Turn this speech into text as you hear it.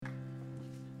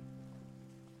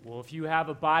Well, if you have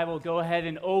a Bible, go ahead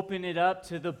and open it up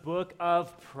to the book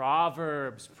of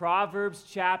Proverbs. Proverbs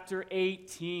chapter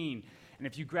 18. And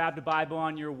if you grabbed a Bible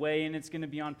on your way in, it's going to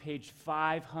be on page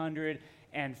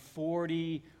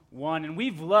 541. And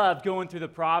we've loved going through the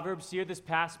Proverbs here this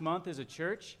past month as a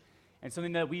church. And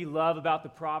something that we love about the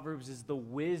Proverbs is the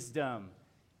wisdom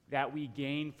that we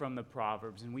gain from the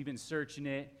Proverbs. And we've been searching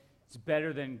it. It's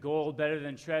better than gold, better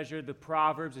than treasure. The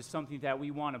Proverbs is something that we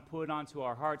want to put onto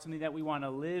our heart, something that we want to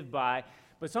live by.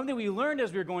 But something we learned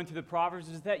as we were going through the Proverbs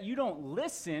is that you don't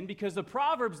listen, because the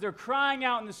Proverbs, they're crying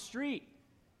out in the street.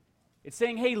 It's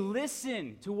saying, hey,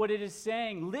 listen to what it is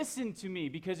saying. Listen to me,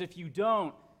 because if you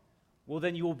don't, well,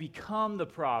 then you will become the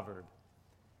proverb.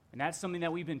 And that's something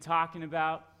that we've been talking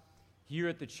about here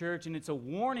at the church, and it's a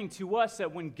warning to us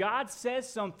that when God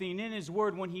says something in His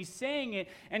Word, when He's saying it,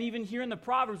 and even here in the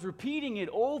Proverbs, repeating it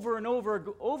over and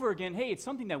over again, hey, it's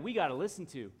something that we got to listen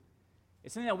to.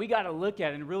 It's something that we got to look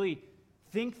at and really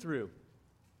think through.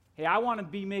 Hey, I want to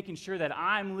be making sure that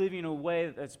I'm living a way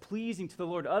that's pleasing to the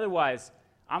Lord. Otherwise,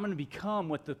 I'm going to become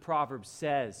what the Proverbs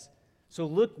says. So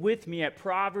look with me at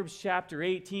Proverbs chapter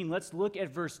 18. Let's look at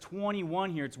verse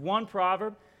 21 here. It's one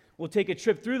proverb. We'll take a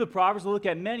trip through the Proverbs. We'll look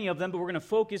at many of them, but we're going to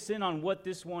focus in on what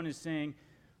this one is saying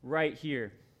right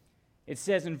here. It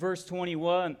says in verse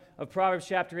 21 of Proverbs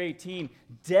chapter 18,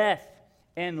 death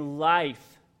and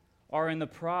life are in the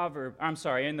power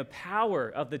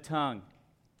of the tongue,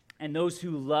 and those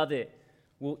who love it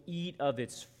will eat of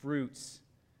its fruits.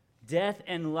 Death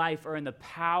and life are in the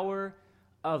power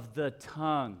of the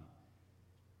tongue.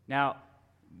 Now,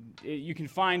 you can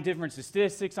find different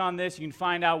statistics on this. You can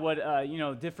find out what,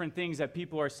 different things that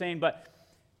people are saying. But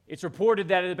it's reported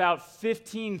that about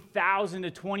 15,000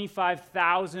 to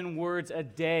 25,000 words a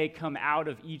day come out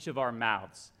of each of our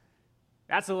mouths.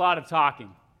 That's a lot of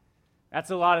talking.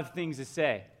 That's a lot of things to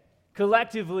say.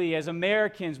 Collectively, as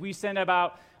Americans, we send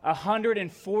about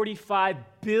 145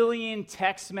 billion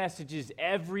text messages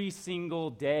every single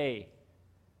day.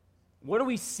 What are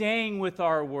we saying with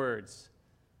our words?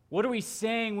 What are we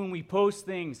saying when we post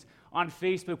things on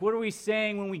Facebook? What are we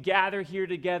saying when we gather here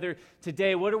together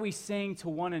today? What are we saying to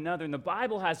one another? And the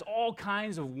Bible has all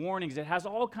kinds of warnings. It has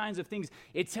all kinds of things.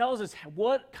 It tells us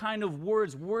what kind of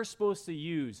words we're supposed to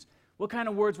use, what kind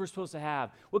of words we're supposed to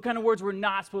have, what kind of words we're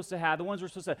not supposed to have, the ones we're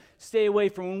supposed to stay away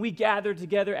from. When we gather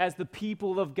together as the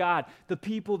people of God,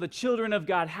 the children of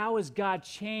God, how has God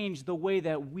changed the way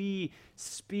that we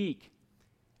speak?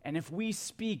 And if we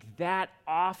speak that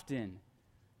often,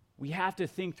 we have to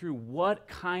think through what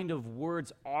kind of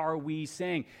words are we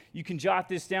saying. You can jot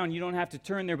this down. You don't have to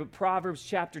turn there, but Proverbs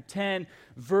chapter 10,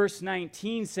 verse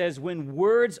 19 says, when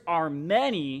words are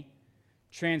many,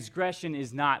 transgression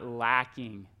is not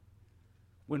lacking.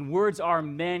 When words are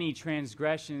many,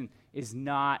 transgression is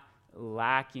not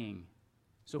lacking.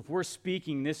 So if we're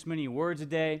speaking this many words a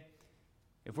day,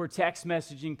 if we're text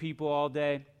messaging people all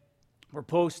day, we're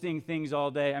posting things all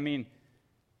day,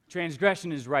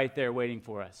 transgression is right there waiting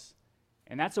for us.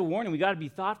 And that's a warning. We got to be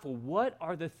thoughtful. What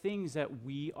are the things that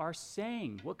we are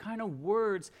saying? What kind of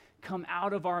words come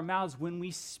out of our mouths when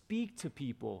we speak to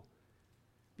people?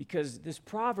 Because this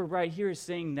proverb right here is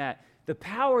saying that the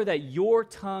power that your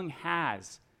tongue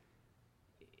has,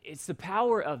 it's the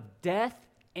power of death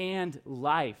and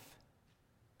life.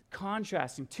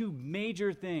 Contrasting two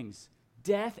major things,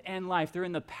 death and life. They're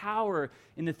in the power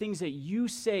in the things that you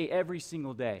say every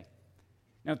single day.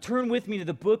 Now turn with me to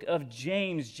the book of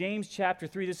James, James chapter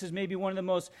 3. This is maybe one of the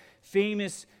most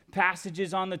famous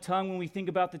passages on the tongue. When we think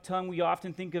about the tongue, we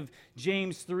often think of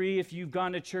James 3. If you've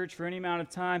gone to church for any amount of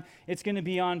time, it's going to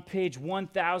be on page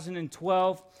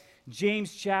 1012,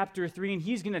 James chapter 3. And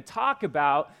he's going to talk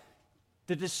about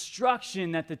the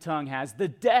destruction that the tongue has, the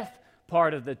death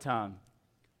part of the tongue.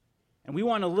 And we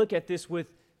want to look at this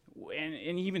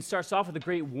and he even starts off with a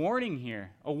great warning here,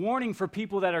 a warning for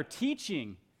people that are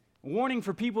teaching, a warning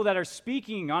for people that are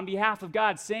speaking on behalf of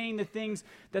God, saying the things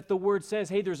that the Word says.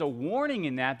 Hey, there's a warning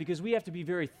in that because we have to be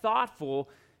very thoughtful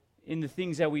in the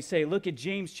things that we say. Look at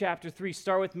James chapter 3.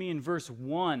 Start with me in verse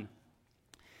 1.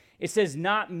 It says,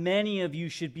 not many of you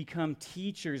should become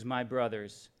teachers, my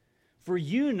brothers. For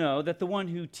you know that the one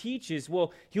who teaches,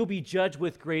 he'll be judged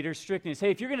with greater strictness.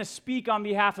 Hey, if you're going to speak on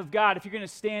behalf of God, if you're going to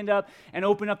stand up and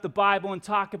open up the Bible and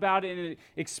talk about it and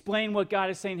explain what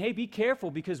God is saying, hey, be careful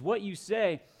because what you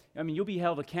say, you'll be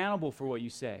held accountable for what you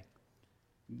say.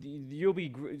 You'll be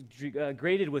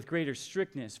graded with greater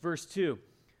strictness. Verse 2,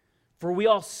 for we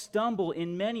all stumble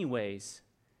in many ways.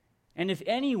 And if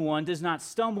anyone does not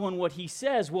stumble in what he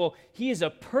says, he is a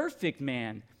perfect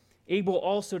man, able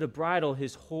also to bridle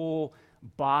his whole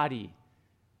body.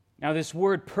 Now, this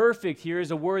word perfect here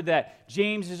is a word that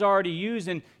James has already used,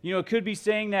 and, it could be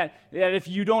saying that if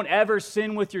you don't ever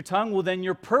sin with your tongue, well, then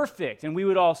you're perfect. And we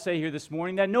would all say here this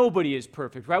morning that nobody is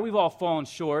perfect, right? We've all fallen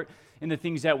short in the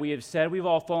things that we have said. We've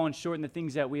all fallen short in the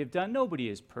things that we have done. Nobody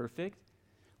is perfect.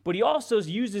 But he also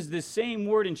uses this same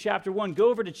word in chapter 1. Go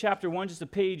over to chapter 1, just a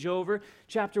page over,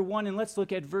 chapter 1, and let's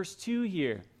look at verse 2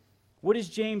 here. What is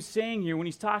James saying here when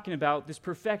he's talking about this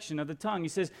perfection of the tongue? He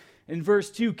says in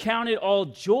verse 2, "Count it all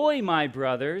joy, my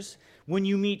brothers, when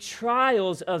you meet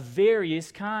trials of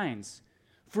various kinds.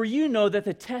 For you know that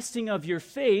the testing of your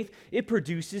faith, it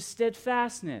produces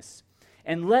steadfastness.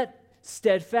 And let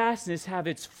steadfastness have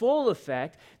its full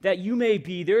effect, that you may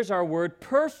be," there's our word,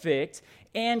 "perfect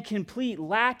and complete,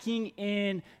 lacking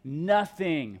in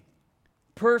nothing."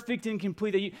 Perfect and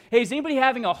complete. Hey, is anybody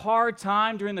having a hard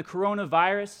time during the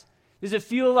coronavirus? Does it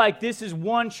feel like this is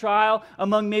one trial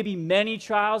among maybe many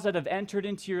trials that have entered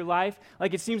into your life?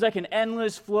 Like it seems like an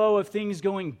endless flow of things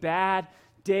going bad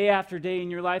day after day in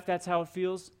your life? That's how it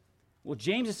feels? Well,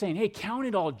 James is saying, hey, count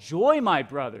it all joy, my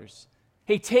brothers.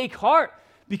 Hey, take heart,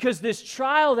 because this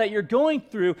trial that you're going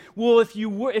through, well, if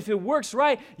it works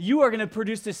right, you are going to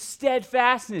produce this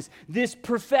steadfastness, this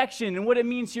perfection. And what it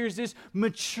means here is this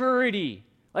maturity.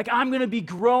 Like, I'm going to be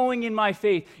growing in my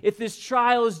faith. If this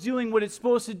trial is doing what it's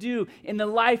supposed to do in the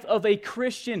life of a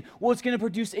Christian, well, it's going to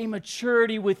produce a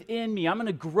maturity within me. I'm going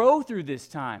to grow through this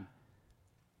time.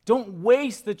 Don't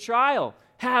waste the trial.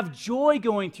 Have joy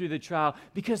going through the trial,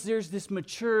 because there's this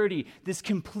maturity, this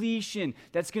completion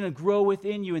that's going to grow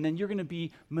within you, and then you're going to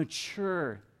be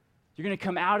mature. You're going to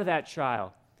come out of that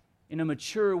trial in a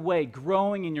mature way,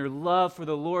 growing in your love for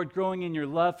the Lord, growing in your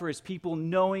love for His people,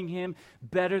 knowing Him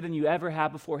better than you ever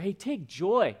have before. Hey, take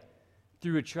joy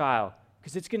through a trial,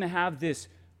 because it's going to have this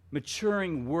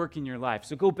maturing work in your life.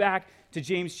 So go back to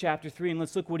James chapter 3, and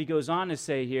let's look what he goes on to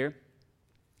say here.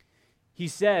 He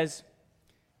says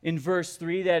in verse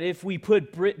 3 that if we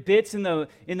put bits in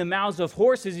the mouths of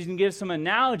horses, he can give some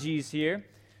analogies here,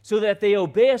 so that they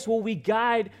obey us, well, we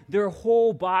guide their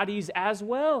whole bodies as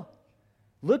well.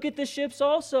 Look at the ships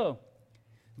also.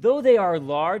 Though they are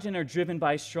large and are driven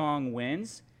by strong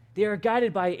winds, they are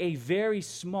guided by a very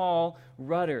small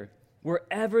rudder,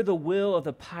 wherever the will of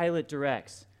the pilot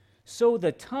directs. So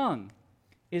the tongue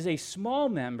is a small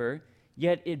member,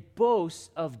 yet it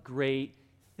boasts of great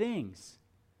things.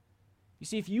 You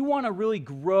see, if you want to really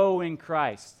grow in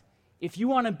Christ, if you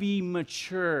want to be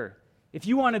mature, if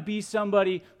you want to be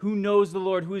somebody who knows the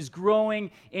Lord, who is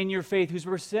growing in your faith, who's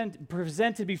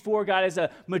presented before God as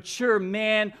a mature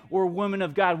man or woman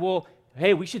of God, well,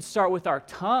 hey, we should start with our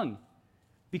tongue.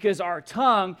 Because our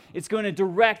tongue, it's going to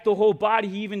direct the whole body.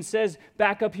 He even says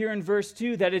back up here in verse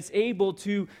 2 that it's able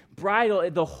to bridle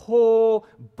the whole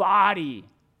body.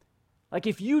 Like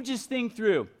if you just think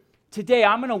through, today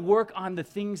I'm going to work on the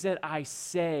things that I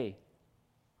say.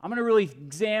 I'm going to really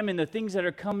examine the things that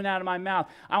are coming out of my mouth.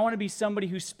 I want to be somebody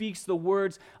who speaks the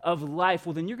words of life.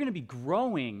 Well, then you're going to be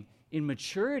growing in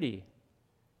maturity.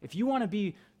 If you want to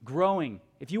be growing,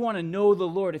 if you want to know the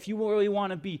Lord, if you really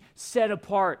want to be set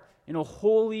apart in a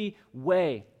holy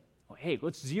way, well, hey,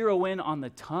 let's zero in on the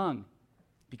tongue,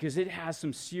 because it has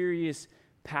some serious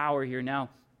power here. Now,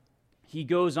 he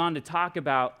goes on to talk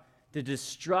about the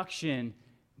destruction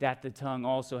that the tongue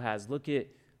also has.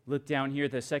 Look down here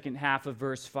at the second half of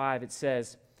verse 5. It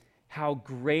says, "How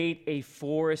great a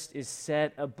forest is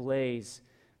set ablaze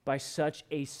by such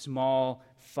a small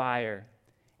fire.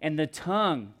 And the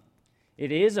tongue,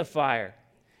 it is a fire,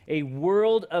 a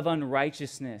world of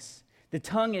unrighteousness. The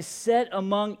tongue is set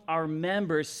among our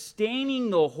members,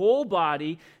 staining the whole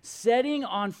body, setting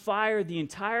on fire the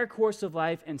entire course of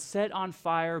life, and set on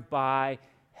fire by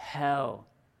hell."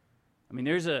 I mean,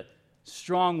 there's a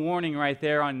strong warning right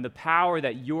there on the power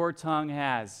that your tongue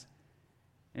has.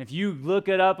 And if you look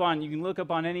it up you can look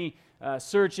up on any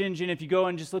search engine. If you go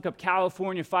and just look up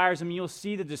California fires, I mean, you'll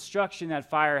see the destruction that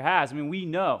fire has. I mean, we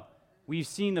know. We've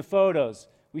seen the photos.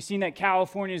 We've seen that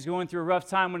California is going through a rough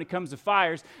time when it comes to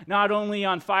fires, not only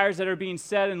on fires that are being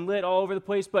set and lit all over the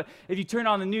place, but if you turn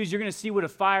on the news, you're going to see what a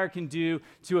fire can do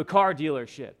to a car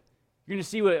dealership. You're going to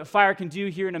see what a fire can do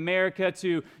here in America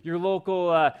to your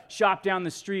local shop down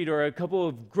the street, or a couple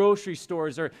of grocery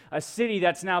stores, or a city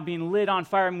that's now being lit on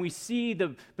fire. And we see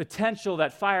the potential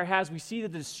that fire has. We see the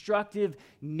destructive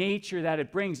nature that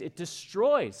it brings. It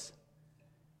destroys.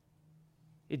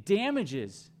 It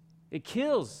damages. It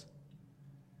kills.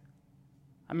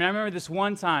 I mean, I remember this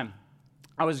one time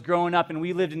I was growing up, and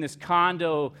we lived in this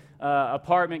condo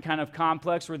apartment kind of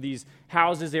complex where these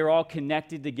houses, they were all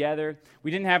connected together. We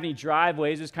didn't have any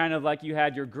driveways. It was kind of like you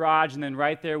had your garage, and then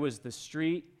right there was the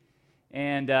street.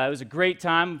 And it was a great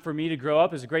time for me to grow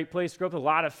up. It was a great place to grow up. A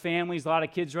lot of families, a lot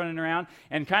of kids running around.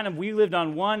 And kind of we lived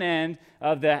on one end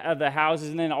of the houses,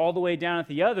 and then all the way down at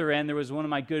the other end, there was one of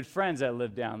my good friends that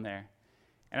lived down there.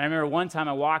 And I remember one time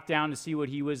I walked down to see what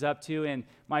he was up to, and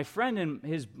my friend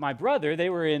and my brother, they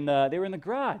were in the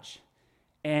garage.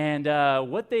 And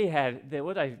what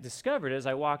I discovered as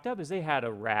I walked up is they had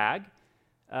a rag,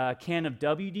 a can of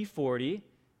WD-40,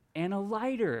 and a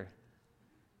lighter.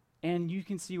 And you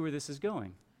can see where this is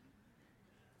going.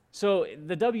 So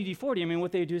the WD-40, I mean,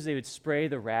 what they would do is they would spray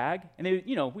the rag, and they,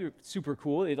 we were super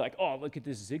cool. They'd like, oh, look at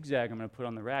this zigzag I'm going to put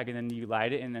on the rag, and then you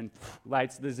light it, and then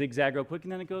lights the zigzag real quick,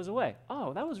 and then it goes away.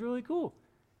 Oh, that was really cool.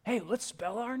 Hey, let's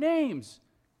spell our names.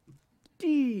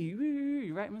 D,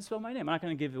 right? I'm going to spell my name. I'm not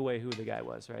going to give away who the guy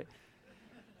was, right?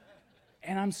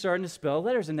 And I'm starting to spell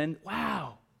letters, and then,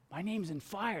 wow, my name's in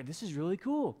fire. This is really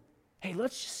cool. Hey,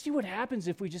 let's just see what happens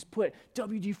if we just put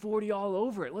WD-40 all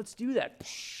over it. Let's do that.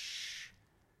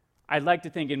 I'd like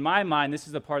to think, in my mind, this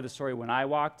is the part of the story when I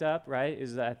walked up, right,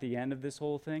 is at the end of this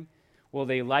whole thing. Well,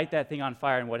 they light that thing on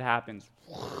fire, and what happens?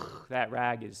 That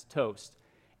rag is toast.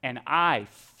 And I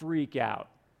freak out.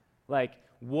 Like,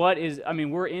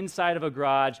 we're inside of a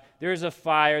garage. There's a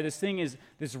fire.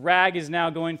 This rag is now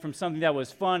going from something that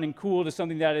was fun and cool to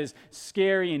something that is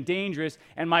scary and dangerous.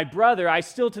 And my brother, I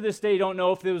still to this day don't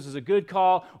know if this was a good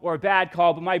call or a bad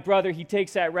call, but my brother, he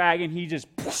takes that rag and he just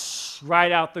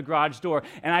right out the garage door.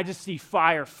 And I just see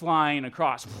fire flying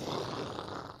across.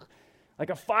 Like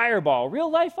a fireball,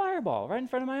 real life fireball, right in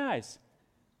front of my eyes.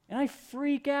 And I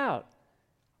freak out.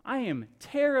 I am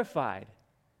terrified.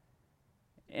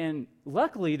 And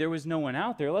luckily, there was no one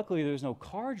out there. Luckily, there was no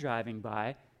car driving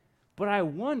by. But I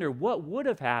wonder what would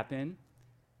have happened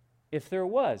if there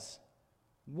was.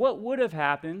 What would have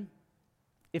happened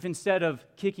if instead of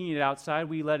kicking it outside,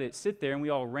 we let it sit there and we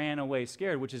all ran away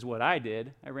scared, which is what I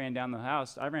did. I ran down the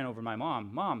house. I ran over to my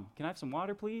mom. Mom, can I have some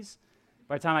water, please?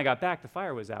 By the time I got back, the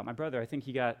fire was out. My brother, I think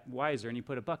he got wiser, and he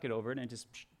put a bucket over it, and it just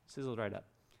sizzled right up.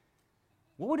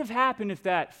 What would have happened if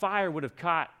that fire would have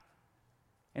caught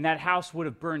and that house would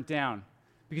have burnt down?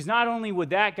 Because not only would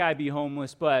that guy be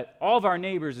homeless, but all of our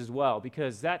neighbors as well,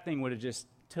 because that thing would have just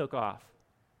took off,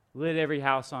 lit every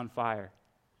house on fire.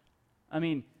 I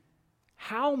mean,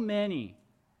 how many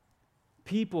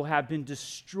people have been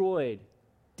destroyed,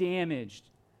 damaged,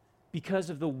 because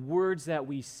of the words that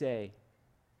we say?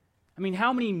 I mean,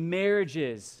 how many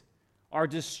marriages are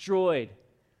destroyed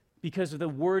because of the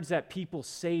words that people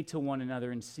say to one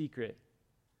another in secret?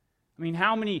 I mean,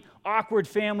 how many awkward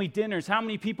family dinners? How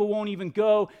many people won't even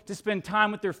go to spend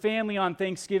time with their family on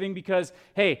Thanksgiving because,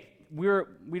 hey,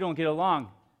 we don't get along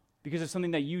because of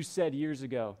something that you said years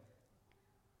ago.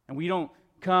 And we don't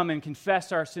come and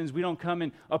confess our sins. We don't come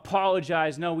and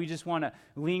apologize. No, we just want to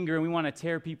linger and we want to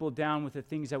tear people down with the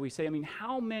things that we say. I mean,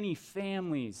 how many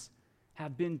families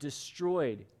have been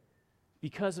destroyed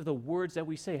because of the words that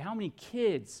we say? How many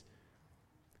kids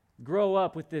grow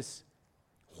up with this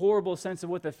horrible sense of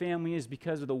what the family is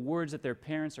because of the words that their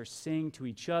parents are saying to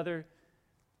each other,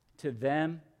 to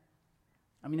them?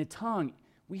 I mean, the tongue,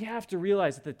 we have to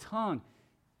realize that the tongue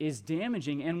is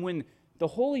damaging. And when the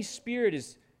Holy Spirit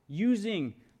is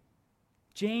using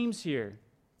James here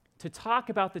to talk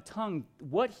about the tongue,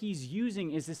 what he's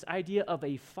using is this idea of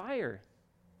a fire.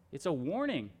 It's a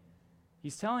warning.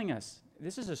 He's telling us,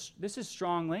 this is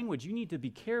strong language. You need to be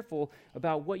careful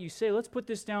about what you say. Let's put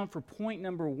this down for point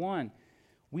number 1.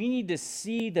 We need to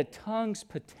see the tongue's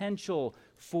potential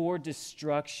for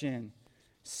destruction.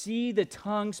 See the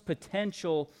tongue's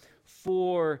potential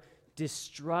for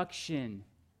destruction.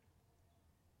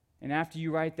 And after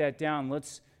you write that down,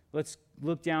 let's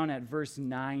look down at verse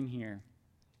 9 here,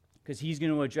 because he's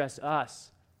going to address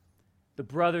us, the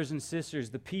brothers and sisters,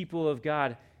 the people of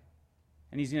God,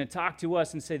 and he's going to talk to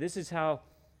us and say, this is how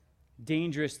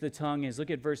dangerous the tongue is. Look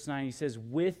at verse 9. He says,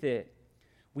 with it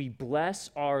we bless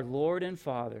our Lord and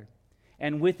Father,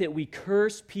 and with it we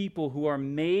curse people who are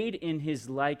made in his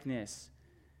likeness.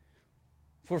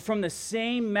 For from the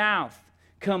same mouth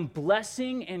come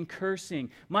blessing and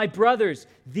cursing. My brothers,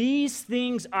 these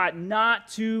things ought not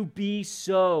to be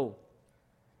so.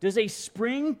 Does a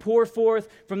spring pour forth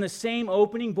from the same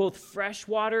opening both fresh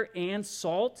water and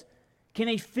salt? Can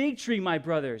a fig tree, my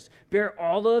brothers, bear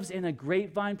olives and a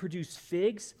grapevine produce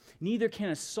figs? Neither can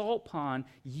a salt pond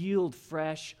yield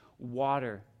fresh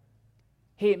water.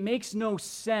 Hey, it makes no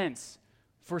sense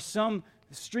for some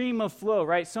stream of flow,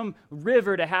 right? Some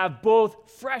river to have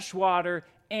both fresh water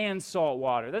and salt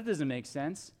water. That doesn't make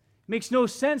sense. It Makes no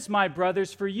sense, my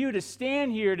brothers, for you to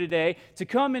stand here today, to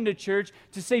come into church,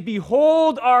 to say,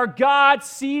 behold our God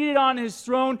seated on his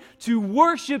throne, to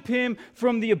worship him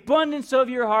from the abundance of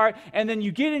your heart, and then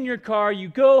you get in your car, you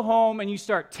go home, and you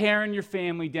start tearing your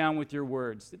family down with your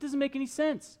words. It doesn't make any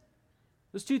sense.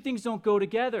 Those two things don't go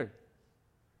together.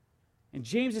 And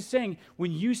James is saying,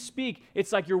 when you speak,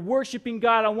 it's like you're worshiping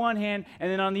God on one hand,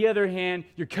 and then on the other hand,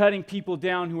 you're cutting people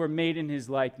down who are made in his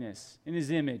likeness, in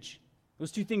his image.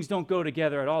 Those two things don't go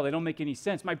together at all. They don't make any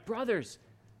sense. My brothers,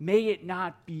 may it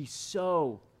not be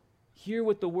so. Hear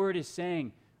what the word is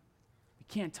saying. You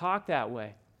can't talk that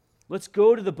way. Let's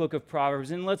go to the book of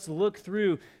Proverbs and let's look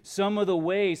through some of the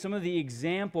ways, some of the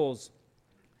examples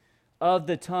of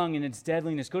the tongue and its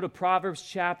deadliness. Go to Proverbs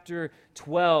chapter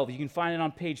 12. You can find it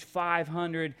on page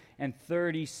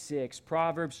 536.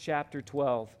 Proverbs chapter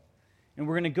 12. And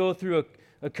we're going to go through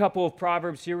a couple of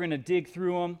Proverbs here. We're going to dig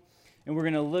through them. And we're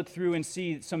going to look through and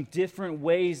see some different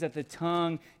ways that the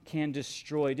tongue can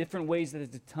destroy, different ways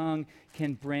that the tongue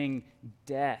can bring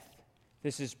death.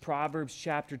 This is Proverbs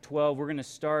chapter 12. We're going to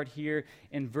start here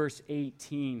in verse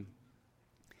 18.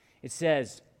 It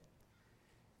says,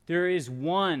 "There is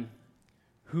one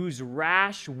whose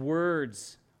rash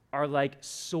words are like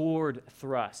sword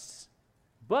thrusts,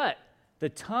 but the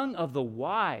tongue of the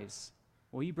wise,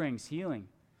 well, he brings healing."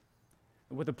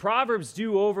 What the Proverbs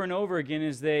do over and over again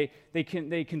is they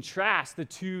contrast the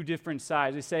two different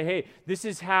sides. They say, hey, this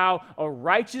is how a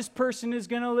righteous person is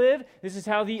going to live. This is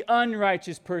how the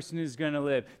unrighteous person is going to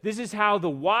live. This is how the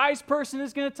wise person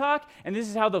is going to talk, and this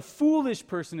is how the foolish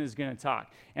person is going to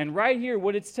talk. And right here,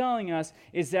 what it's telling us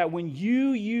is that when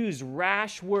you use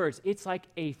rash words, it's like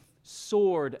a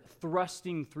sword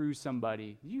thrusting through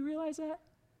somebody. Do you realize that?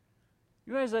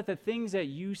 You realize that the things that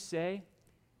you say,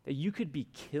 that you could be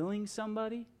killing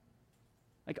somebody?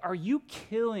 Like, are you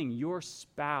killing your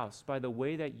spouse by the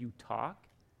way that you talk?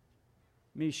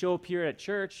 Maybe show up here at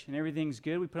church and everything's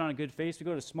good. We put on a good face. We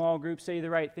go to small groups, say the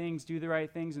right things, do the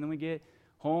right things, and then we get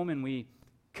home and we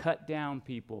cut down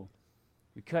people.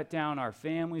 We cut down our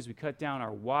families. We cut down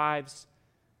our wives.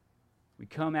 We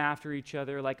come after each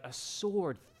other like a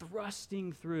sword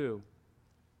thrusting through.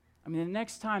 I mean, the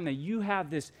next time that you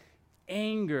have this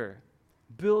anger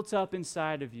built up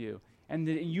inside of you, and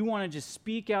you want to just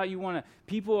speak out,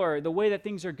 people are, the way that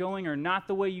things are going are not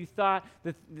the way you thought,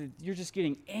 you're just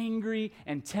getting angry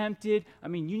and tempted. I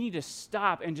mean, you need to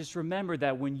stop and just remember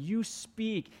that when you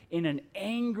speak in an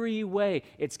angry way,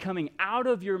 it's coming out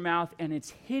of your mouth and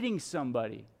it's hitting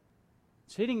somebody.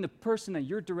 It's hitting the person that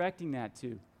you're directing that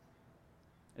to,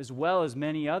 as well as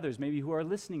many others, maybe who are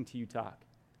listening to you talk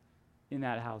in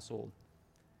that household.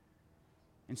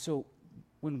 And so,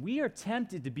 when we are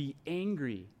tempted to be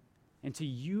angry and to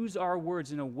use our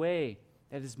words in a way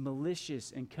that is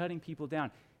malicious and cutting people down,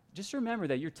 just remember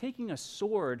that you're taking a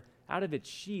sword out of its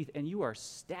sheath and you are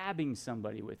stabbing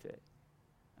somebody with it.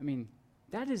 I mean,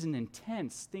 that is an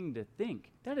intense thing to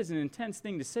think. That is an intense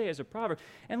thing to say as a proverb.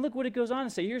 And look what it goes on to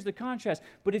say. Here's the contrast.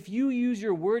 But if you use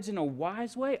your words in a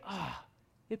wise way,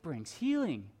 it brings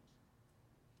healing.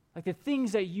 Like the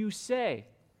things that you say,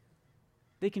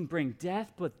 they can bring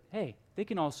death, but hey, they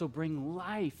can also bring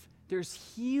life.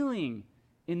 There's healing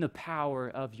in the power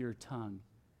of your tongue.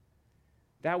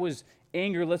 That was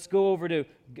anger. Let's go over to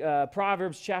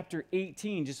Proverbs chapter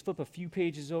 18. Just flip a few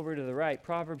pages over to the right.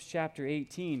 Proverbs chapter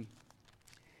 18.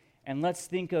 And let's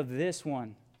think of this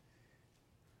one.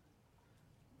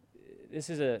 This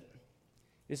is a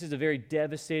very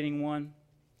devastating one.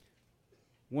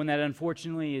 One that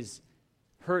unfortunately has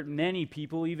hurt many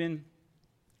people, even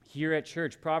here at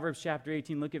church. Proverbs chapter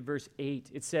 18, look at verse 8.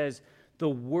 It says, "The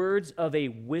words of a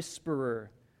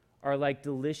whisperer are like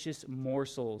delicious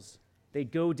morsels. They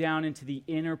go down into the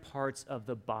inner parts of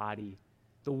the body."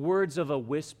 The words of a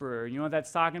whisperer. You know what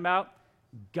that's talking about?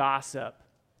 Gossip.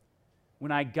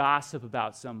 When I gossip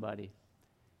about somebody.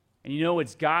 And you know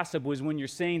what's gossip was when you're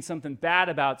saying something bad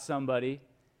about somebody,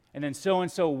 and then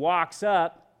so-and-so walks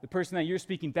up, the person that you're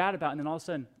speaking bad about, and then all of a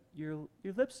sudden, your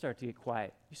lips start to get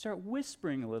quiet. You start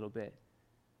whispering a little bit.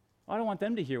 I don't want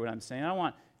them to hear what I'm saying. I don't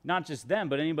want not just them,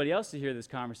 but anybody else to hear this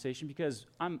conversation because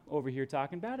I'm over here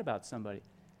talking bad about somebody.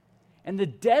 And the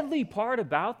deadly part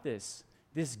about this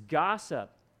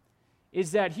gossip,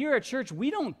 is that here at church,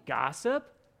 we don't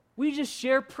gossip. We just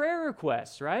share prayer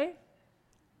requests, right?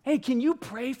 Hey, can you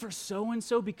pray for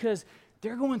so-and-so because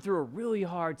they're going through a really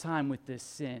hard time with this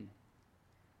sin?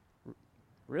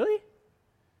 Really?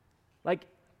 Like,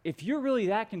 if you're really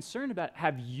that concerned about it,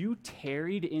 have you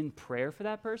tarried in prayer for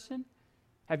that person?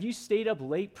 Have you stayed up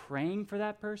late praying for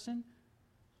that person?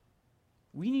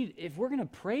 if we're going to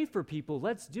pray for people,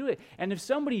 let's do it. And if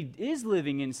somebody is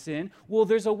living in sin, well,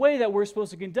 there's a way that we're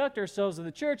supposed to conduct ourselves as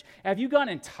the church. Have you gone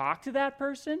and talked to that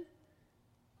person?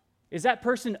 Is that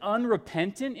person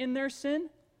unrepentant in their sin?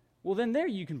 Well, then there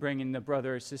you can bring in the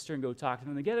brother or sister and go talk to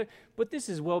them together. But this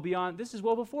is well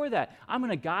before that. I'm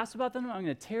going to gossip about them. I'm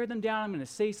going to tear them down. I'm going to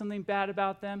say something bad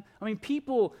about them. I mean,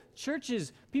 people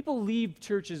leave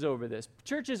churches over this.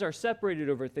 Churches are separated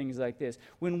over things like this.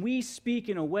 When we speak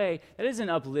in a way that isn't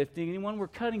uplifting anyone, we're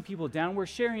cutting people down. We're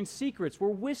sharing secrets. We're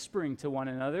whispering to one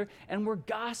another, and we're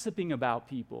gossiping about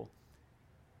people.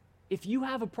 If you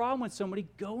have a problem with somebody,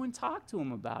 go and talk to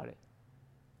them about it.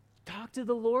 Talk to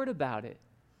the Lord about it.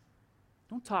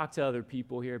 Don't talk to other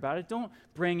people here about it. Don't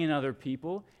bring in other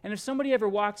people. And if somebody ever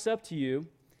walks up to you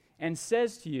and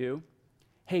says to you,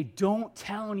 hey, don't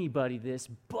tell anybody this,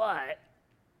 but,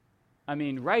 I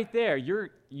mean, right there,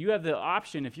 you have the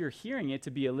option, if you're hearing it,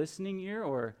 to be a listening ear,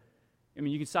 or, I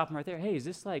mean, you can stop them right there. Hey, is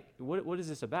this like, what is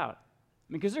this about?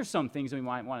 I mean, because there's some things we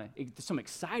might want to, some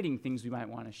exciting things we might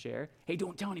want to share. Hey,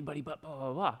 don't tell anybody, but blah,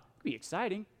 blah, blah. It could be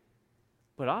exciting.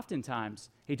 But oftentimes,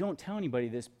 hey, don't tell anybody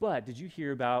this, but did you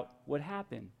hear about what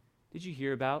happened? Did you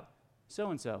hear about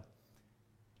so-and-so?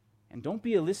 And don't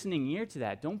be a listening ear to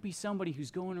that. Don't be somebody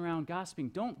who's going around gossiping.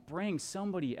 Don't bring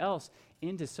somebody else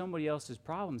into somebody else's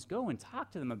problems. Go and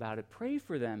talk to them about it. Pray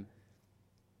for them.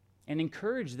 And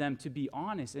encourage them to be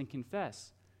honest and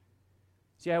confess.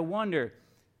 See, I wonder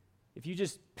if you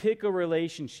just pick a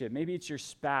relationship, maybe it's your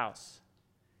spouse,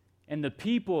 and the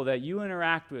people that you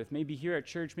interact with, maybe here at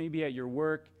church, maybe at your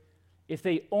work, if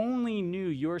they only knew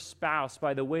your spouse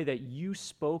by the way that you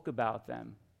spoke about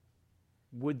them,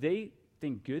 would they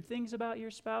think good things about your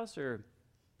spouse or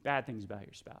bad things about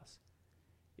your spouse?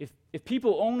 If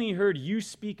people only heard you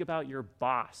speak about your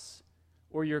boss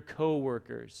or your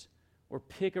coworkers, or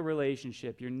pick a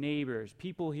relationship, your neighbors,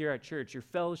 people here at church, your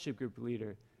fellowship group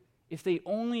leader, if they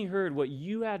only heard what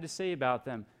you had to say about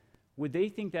them, would they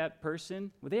think that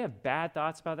person, would they have bad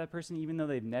thoughts about that person even though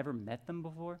they've never met them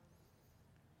before?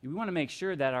 We want to make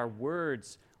sure that our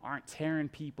words aren't tearing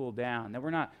people down, that we're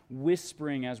not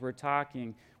whispering as we're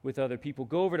talking with other people.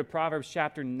 Go over to Proverbs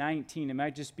chapter 19. It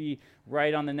might just be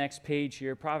right on the next page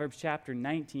here. Proverbs chapter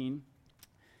 19.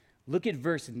 Look at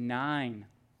verse 9.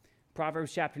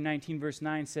 Proverbs chapter 19, verse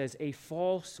 9 says, a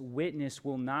false witness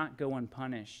will not go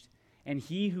unpunished, and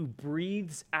he who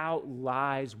breathes out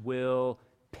lies will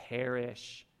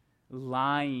perish.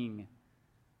 Lying,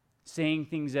 saying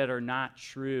things that are not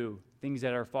true, things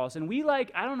that are false. And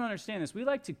I don't understand this, we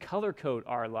like to color code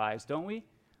our lies, don't we?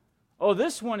 Oh,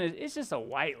 this one it's just a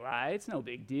white lie. It's no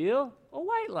big deal. A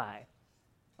white lie.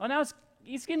 Oh, now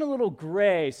it's getting a little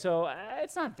gray, so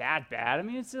it's not that bad. I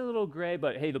mean, it's a little gray,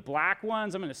 but hey, the black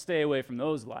ones, I'm going to stay away from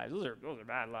those lies. Those are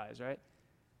bad lies, right?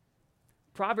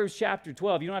 Proverbs chapter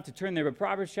 12, you don't have to turn there, but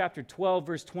Proverbs chapter 12,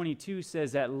 verse 22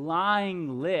 says that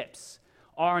lying lips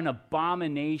are an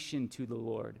abomination to the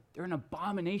Lord. They're an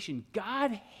abomination.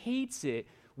 God hates it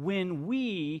when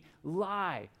we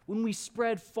lie, when we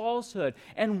spread falsehood.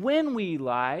 And when we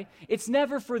lie, it's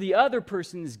never for the other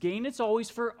person's gain, it's always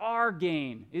for our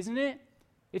gain, isn't it?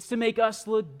 It's to make us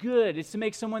look good. It's to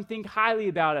make someone think highly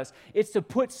about us. It's to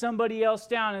put somebody else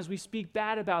down as we speak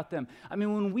bad about them. I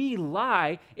mean, when we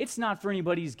lie, it's not for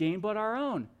anybody's gain but our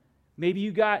own. Maybe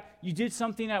you did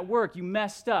something at work, you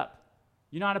messed up.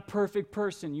 You're not a perfect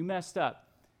person, you messed up.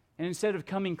 And instead of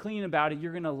coming clean about it,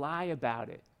 you're going to lie about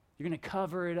it. You're going to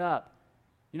cover it up.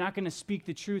 You're not going to speak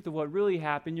the truth of what really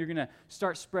happened. You're going to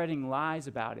start spreading lies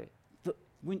about it. The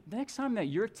next time that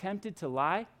you're tempted to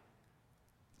lie,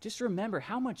 just remember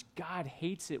how much God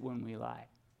hates it when we lie.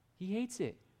 He hates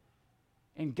it.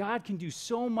 And God can do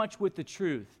so much with the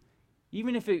truth,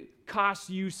 even if it costs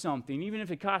you something, even if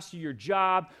it costs you your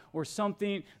job or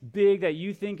something big that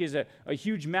you think is a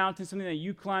huge mountain, something that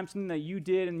you climbed, something that you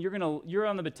did, and you're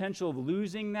on the potential of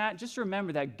losing that. Just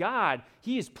remember that God,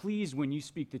 He is pleased when you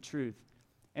speak the truth.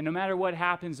 And no matter what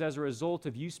happens as a result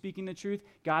of you speaking the truth,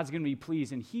 God's going to be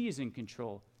pleased, and He is in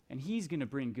control, and He's going to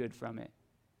bring good from it.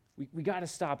 We got to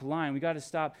stop lying. We got to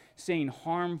stop saying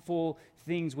harmful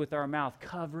things with our mouth,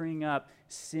 covering up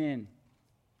sin.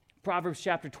 Proverbs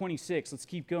chapter 26. Let's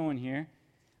keep going here.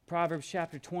 Proverbs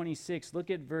chapter 26.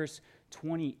 Look at verse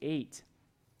 28.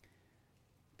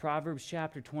 Proverbs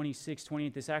chapter 26,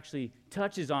 28. This actually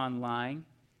touches on lying.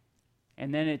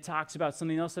 And then it talks about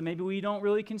something else that maybe we don't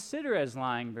really consider as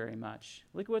lying very much.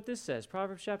 Look at what this says.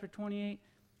 Proverbs chapter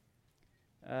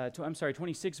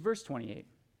 26, verse 28.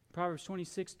 Proverbs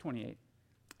 26, 28.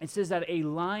 It says that a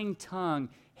lying tongue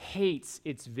hates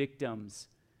its victims,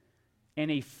 and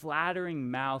a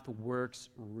flattering mouth works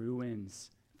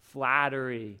ruins.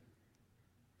 Flattery.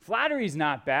 Flattery is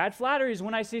not bad. Flattery is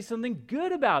when I say something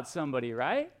good about somebody,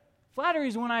 right? Flattery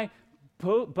is when I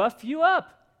buff you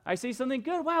up. I say something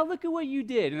good. Wow, look at what you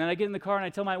did. And then I get in the car and I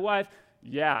tell my wife,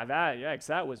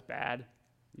 that was bad.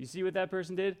 You see what that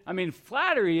person did? I mean,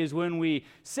 flattery is when we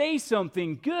say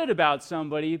something good about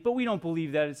somebody, but we don't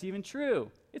believe that it's even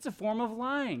true. It's a form of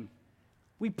lying.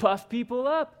 We puff people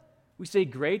up. We say,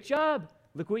 great job.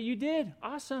 Look what you did.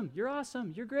 Awesome. You're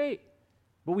awesome. You're great.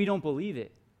 But we don't believe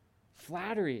it.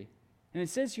 Flattery. And it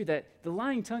says here that the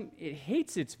lying tongue, it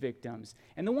hates its victims.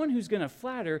 And the one who's going to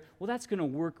flatter, well, that's going to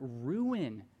work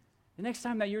ruin. The next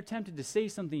time that you're tempted to say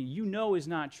something you know is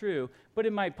not true, but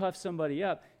it might puff somebody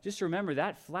up, just remember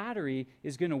that flattery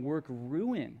is going to work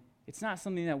ruin. It's not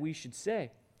something that we should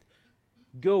say.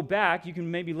 Go back. You can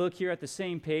maybe look here at the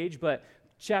same page, but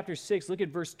chapter 6, look at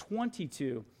verse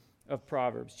 22 of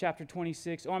Proverbs. Chapter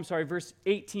 26, verse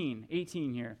 18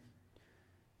 here.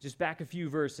 Just back a few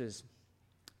verses.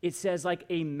 It says, like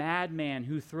a madman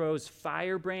who throws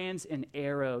firebrands and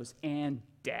arrows and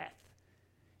death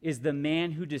is the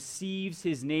man who deceives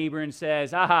his neighbor and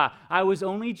says, aha, I was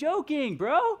only joking,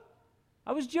 bro.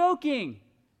 I was joking.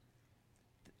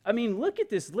 I mean, look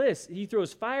at this list. He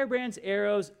throws firebrands,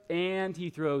 arrows, and he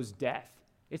throws death.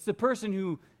 It's the person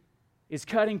who is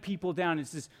cutting people down.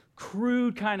 It's this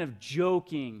crude kind of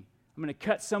joking. I'm going to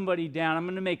cut somebody down. I'm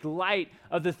going to make light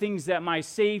of the things that my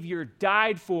Savior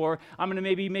died for. I'm going to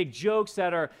maybe make jokes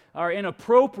that are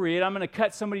inappropriate. I'm going to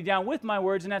cut somebody down with my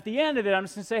words, and at the end of it, I'm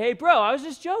just going to say, hey, bro, I was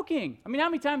just joking. I mean, how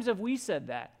many times have we said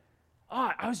that?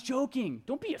 Oh, I was joking.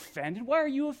 Don't be offended. Why are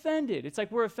you offended? It's like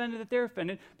we're offended that they're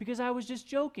offended because I was just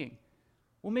joking.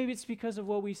 Well, maybe it's because of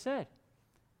what we said.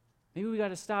 Maybe we got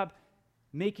to stop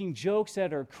making jokes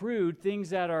that are crude, things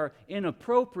that are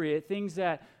inappropriate, things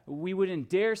that we wouldn't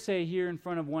dare say here in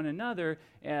front of one another.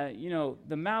 The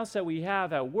mouths that we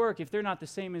have at work, if they're not the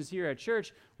same as here at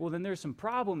church, well, then there's some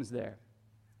problems there.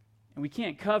 And we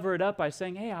can't cover it up by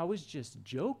saying, hey, I was just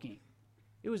joking.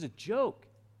 It was a joke.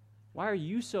 Why are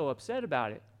you so upset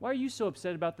about it? Why are you so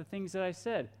upset about the things that I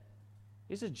said?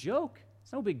 It's a joke.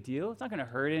 It's no big deal. It's not going to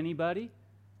hurt anybody.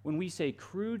 When we say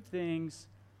crude things,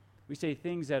 we say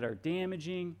things that are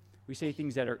damaging, we say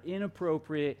things that are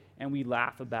inappropriate, and we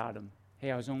laugh about them.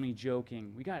 Hey, I was only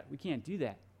joking. We can't do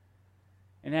that.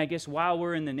 And I guess while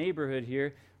we're in the neighborhood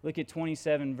here, look at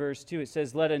 27 verse 2. It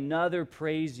says, let another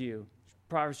praise you.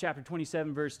 Proverbs chapter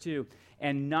 27 verse 2.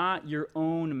 And not your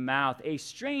own mouth, a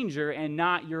stranger and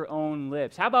not your own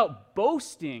lips. How about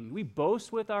boasting? We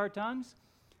boast with our tongues.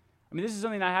 I mean, this is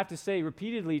something I have to say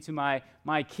repeatedly to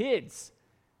my kids.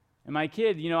 And my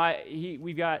kid,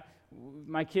 we've got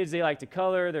my kids, they like to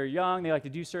color, they're young, they like to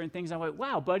do certain things. I'm like,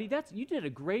 wow, buddy, you did a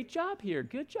great job here.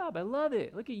 Good job. I love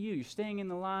it. Look at you. You're staying in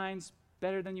the lines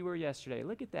better than you were yesterday.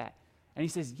 Look at that. And he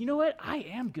says, you know what? I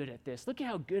am good at this. Look at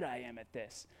how good I am at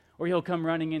this. Or he'll come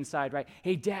running inside, right?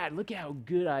 Hey, Dad, look at how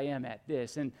good I am at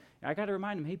this. And I got to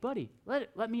remind him, hey, buddy,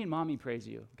 let me and Mommy praise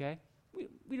you, okay?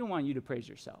 We don't want you to praise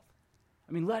yourself.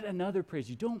 I mean, let another praise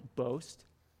you. Don't boast.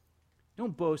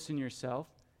 Don't boast in yourself.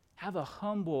 Have a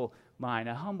humble mind,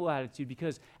 a humble attitude,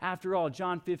 because after all,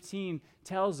 John 15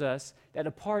 tells us that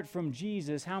apart from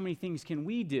Jesus, how many things can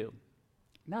we do?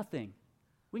 Nothing.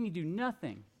 We can do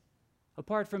nothing.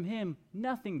 Apart from him,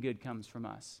 nothing good comes from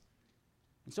us.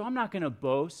 And so I'm not going to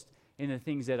boast in the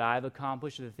things that I've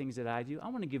accomplished or the things that I do. I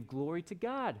want to give glory to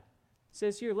God. It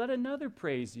says here, let another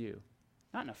praise you.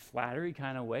 Not in a flattery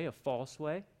kind of way, a false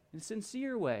way, in a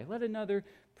sincere way. Let another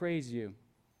praise you.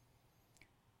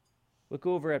 Look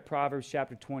over at Proverbs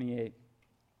chapter 28.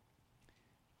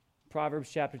 Proverbs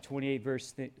chapter 28,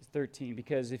 verse 13.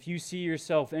 Because if you see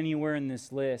yourself anywhere in this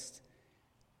list,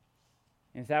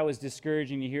 and if that was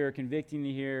discouraging to hear or convicting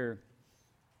to hear, or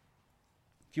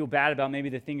feel bad about maybe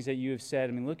the things that you have said,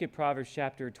 I mean, look at Proverbs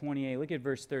chapter 28. Look at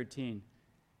verse 13.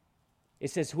 It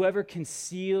says, whoever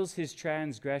conceals his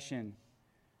transgression,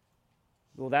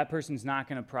 well, that person's not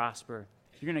going to prosper.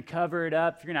 If you're going to cover it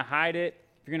up, if you're going to hide it,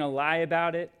 if you're going to lie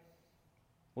about it,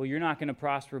 well, you're not going to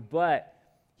prosper. But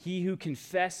he who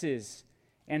confesses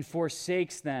and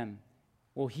forsakes them,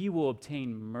 well, he will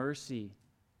obtain mercy.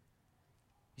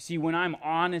 You see, when I'm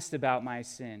honest about my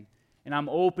sin, and I'm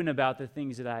open about the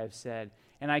things that I have said,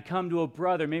 and I come to a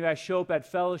brother, maybe I show up at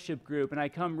fellowship group, and I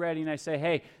come ready and I say,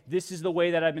 hey, this is the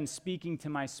way that I've been speaking to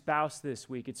my spouse this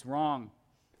week. It's wrong.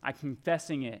 I'm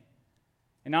confessing it.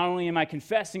 And not only am I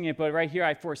confessing it, but right here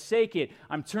I forsake it.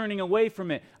 I'm turning away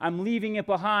from it. I'm leaving it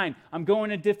behind. I'm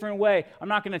going a different way. I'm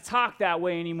not going to talk that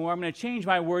way anymore. I'm going to change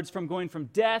my words from going from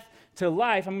death to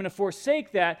life. I'm going to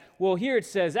forsake that. Well, here it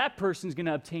says that person's going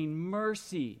to obtain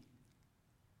mercy.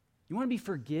 You want to be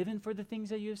forgiven for the things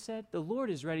that you have said? The Lord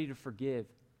is ready to forgive.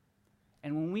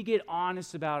 And when we get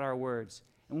honest about our words,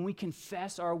 and when we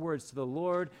confess our words to the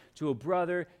Lord, to a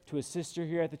brother, to a sister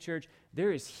here at the church,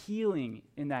 there is healing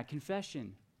in that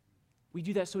confession. We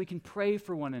do that so we can pray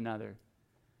for one another.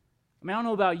 I mean, I don't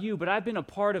know about you, but I've been a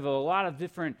part of a lot of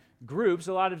different groups,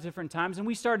 a lot of different times, and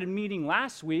we started meeting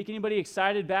last week. Anybody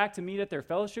excited back to meet at their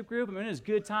fellowship group? I mean, it was a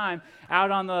good time. Out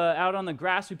on the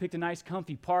grass, we picked a nice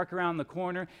comfy park around the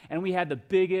corner, and we had the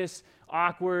biggest,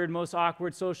 most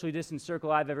awkward, socially distant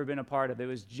circle I've ever been a part of. It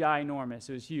was ginormous.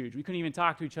 It was huge. We couldn't even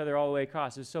talk to each other all the way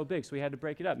across. It was so big, so we had to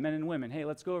break it up, men and women. Hey,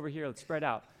 let's go over here. Let's spread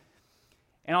out.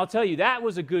 And I'll tell you, that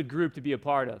was a good group to be a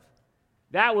part of.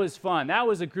 That was fun. That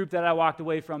was a group that I walked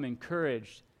away from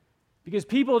encouraged. Because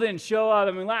people didn't show up.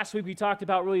 I mean, last week we talked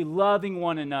about really loving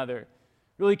one another,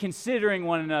 really considering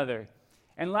one another.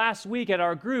 And last week at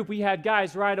our group, we had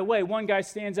guys right away. One guy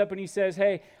stands up and he says,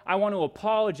 hey, I want to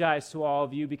apologize to all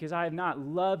of you because I have not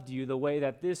loved you the way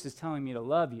that this is telling me to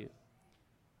love you.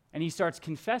 And he starts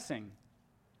confessing.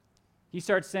 He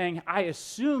starts saying, I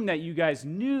assume that you guys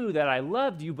knew that I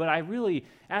loved you, but I really,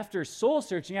 after soul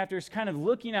searching, after kind of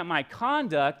looking at my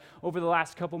conduct over the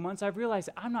last couple months, I've realized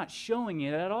I'm not showing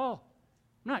it at all.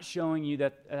 I'm not showing you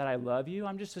that I love you.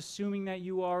 I'm just assuming that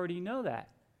you already know that.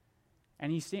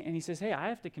 And he says, hey, I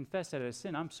have to confess that it's a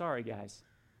sin. I'm sorry, guys.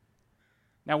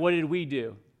 Now, what did we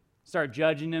do? Start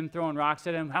judging him, throwing rocks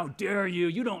at him? How dare you?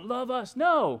 You don't love us.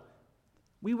 No.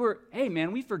 Hey,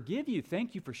 man, we forgive you.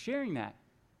 Thank you for sharing that.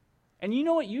 And you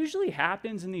know what usually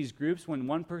happens in these groups when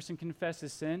one person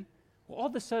confesses sin? Well, all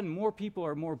of a sudden, more people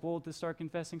are more bold to start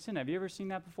confessing sin. Have you ever seen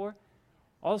that before?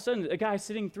 All of a sudden, a guy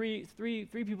sitting three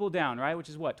people down, right? Which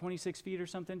is what, 26 feet or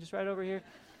something, just right over here?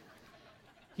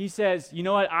 He says, you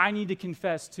know what? I need to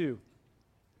confess too.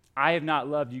 I have not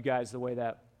loved you guys the way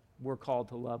that we're called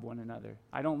to love one another.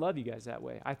 I don't love you guys that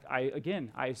way.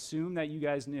 I assume that you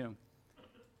guys knew.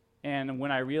 And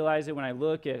when I realize it, when I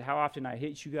look at how often I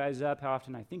hit you guys up, how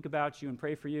often I think about you and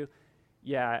pray for you,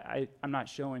 I'm not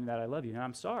showing that I love you, and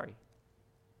I'm sorry.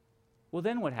 Well,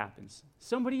 then what happens?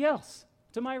 Somebody else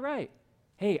to my right.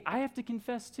 Hey, I have to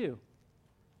confess too.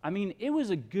 I mean, it was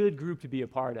a good group to be a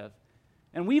part of.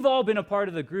 And we've all been a part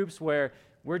of the groups where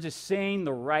we're just saying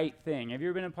the right thing. Have you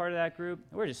ever been a part of that group?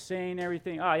 We're just saying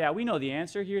everything. Oh, yeah, we know the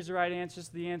answer. Here's the right answer. This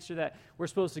is the answer that we're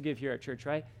supposed to give here at church,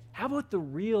 right? How about the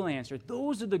real answer?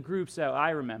 Those are the groups that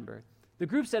I remember. The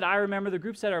groups that I remember, the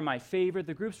groups that are my favorite,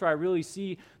 the groups where I really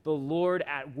see the Lord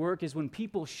at work is when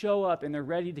people show up and they're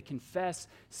ready to confess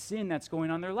sin that's going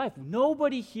on in their life.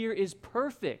 Nobody here is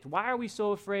perfect. Why are we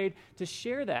so afraid to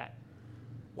share that?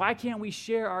 Why can't we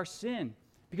share our sin?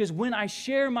 Because when I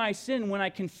share my sin, when I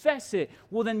confess it,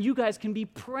 well, then you guys can be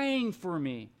praying for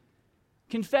me.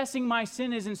 Confessing my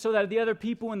sin isn't so that the other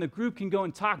people in the group can go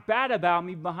and talk bad about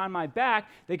me behind my back.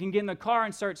 They can get in the car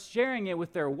and start sharing it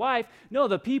with their wife. No,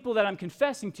 the people that I'm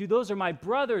confessing to, those are my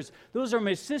brothers. Those are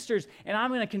my sisters. And I'm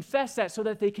going to confess that so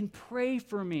that they can pray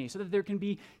for me, so that there can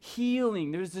be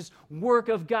healing. There's this work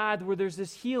of God where there's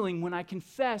this healing when I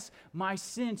confess my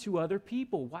sin to other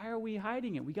people. Why are we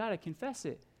hiding it? We got to confess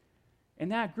it.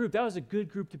 And that group, that was a good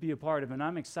group to be a part of, and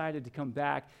I'm excited to come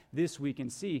back this week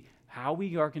and see how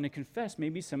we are going to confess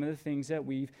maybe some of the things that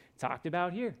we've talked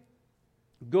about here.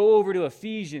 Go over to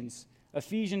Ephesians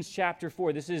chapter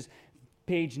 4. This is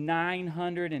page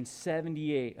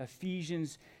 978,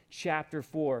 Ephesians chapter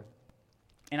 4.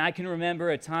 And I can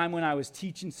remember a time when I was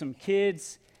teaching some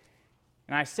kids,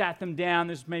 and I sat them down.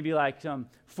 There's maybe like some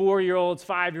 4-year-olds,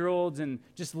 5-year-olds, and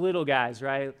just little guys,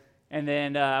 right? And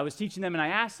then I was teaching them, and I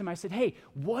asked them, I said, hey,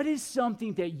 what is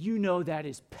something that you know that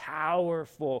is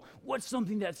powerful? What's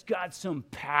something that's got some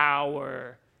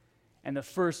power? And the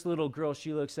first little girl,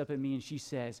 she looks up at me, and she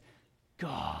says,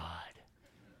 God.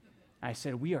 I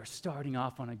said, we are starting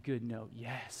off on a good note.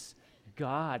 Yes,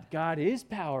 God. God is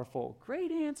powerful. Great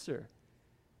answer.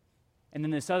 And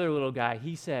then this other little guy,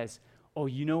 he says, oh,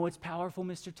 you know what's powerful,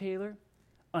 Mr. Taylor?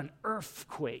 An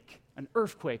earthquake. An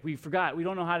earthquake. We forgot. We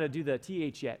don't know how to do the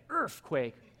TH yet.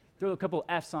 Earthquake. Throw a couple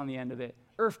F's on the end of it.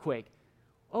 Earthquake.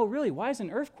 Oh, really? Why is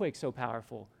an earthquake so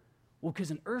powerful? Well,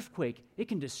 because an earthquake, it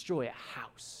can destroy a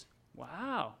house.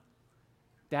 Wow.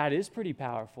 That is pretty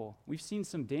powerful. We've seen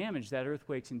some damage that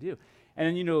earthquakes can do.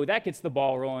 And then, that gets the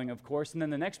ball rolling, of course. And then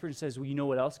the next person says, well, you know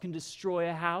what else can destroy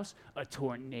a house? A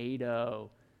tornado.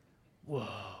 Whoa.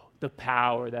 The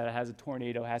power that a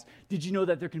tornado has. Did you know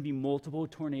that there can be multiple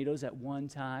tornadoes at one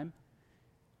time?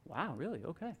 Wow, really?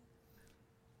 Okay.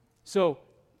 So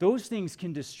those things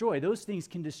can destroy. Those things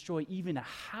can destroy even a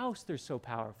house. They're so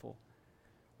powerful.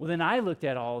 Well, then I looked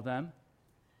at all of them,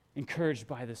 encouraged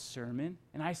by the sermon,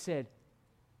 and I said,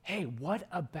 hey, what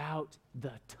about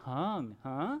the tongue,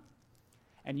 huh?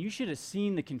 And you should have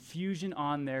seen the confusion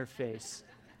on their face.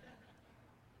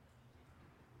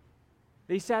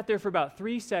 They sat there for about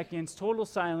 3 seconds, total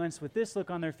silence, with this look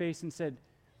on their face and said,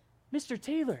 Mr.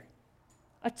 Taylor,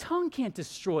 a tongue can't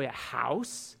destroy a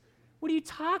house. What are you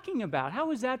talking about?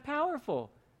 How is that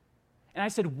powerful? And I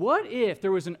said, what if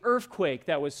there was an earthquake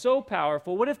that was so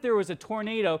powerful? What if there was a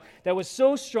tornado that was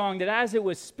so strong that as it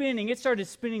was spinning, it started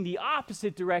spinning the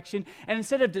opposite direction, and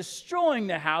instead of destroying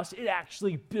the house, it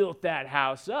actually built that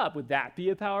house up? Would that be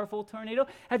a powerful tornado?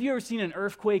 Have you ever seen an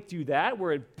earthquake do that,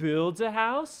 where it builds a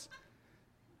house?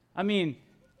 I mean,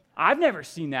 I've never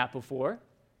seen that before.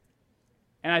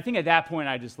 And I think at that point,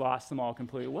 I just lost them all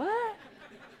completely. What?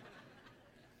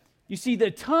 You see,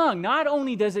 the tongue, not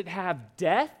only does it have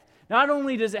death, not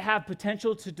only does it have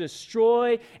potential to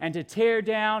destroy and to tear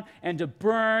down and to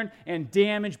burn and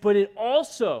damage, but it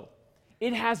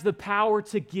has the power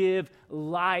to give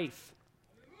life.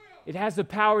 It has the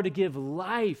power to give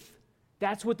life.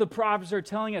 That's what the Proverbs are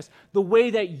telling us. The way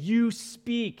that you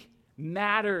speak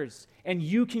matters, and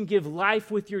you can give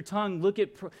life with your tongue. Look at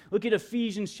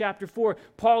Ephesians chapter 4.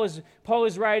 Paul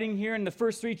is writing here in the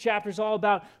first 3 chapters all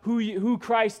about who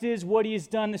Christ is, what he has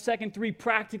done. The second 3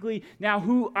 practically now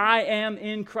who I am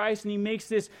in Christ, and he makes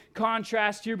this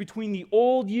contrast here between the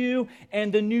old you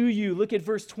and the new you. Look at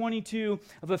verse 22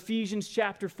 of Ephesians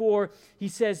chapter 4. He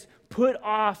says, "Put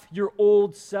off your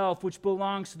old self, which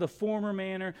belongs to the former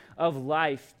manner of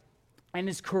life, and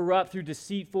is corrupt through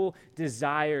deceitful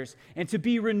desires, and to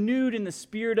be renewed in the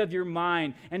spirit of your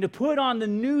mind, and to put on the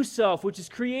new self, which is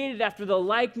created after the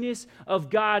likeness of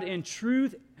God in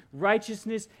truth,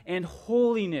 righteousness, and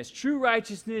holiness." True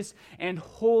righteousness and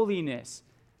holiness.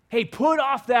 Hey, put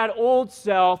off that old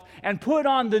self and put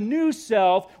on the new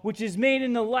self, which is made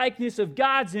in the likeness of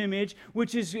God's image,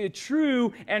 which is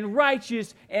true and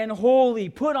righteous and holy.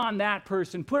 Put on that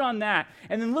person. Put on that.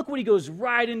 And then look what he goes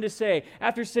right in to say.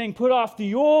 After saying, put off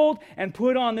the old and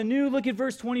put on the new, look at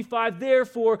verse 25.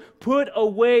 "Therefore, put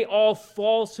away all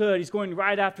falsehood." He's going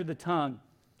right after the tongue.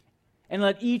 "And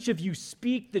let each of you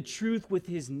speak the truth with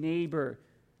his neighbor."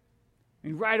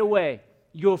 And right away,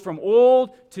 you go from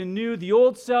old to new. The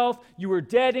old self, you were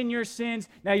dead in your sins.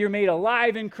 Now you're made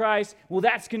alive in Christ. Well,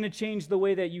 that's going to change the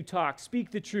way that you talk.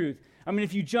 Speak the truth. I mean,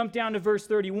 if you jump down to verse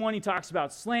 31, he talks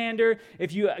about slander.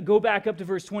 If you go back up to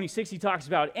verse 26, he talks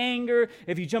about anger.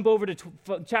 If you jump over to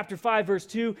chapter 5, verse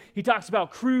 2, he talks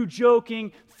about crude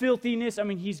joking, filthiness. I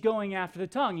mean, he's going after the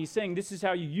tongue. He's saying, this is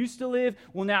how you used to live.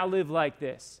 Well, now live like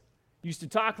this. You used to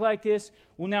talk like this.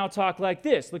 Well, now talk like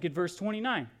this. Look at verse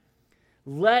 29.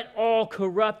 "Let all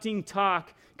corrupting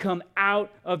talk come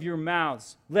out of your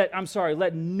mouths." Let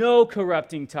no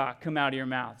corrupting talk come out of your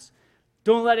mouths.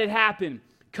 Don't let it happen.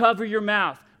 Cover your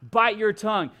mouth. Bite your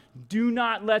tongue. Do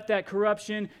not let that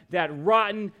corruption, that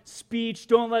rotten speech,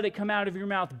 don't let it come out of your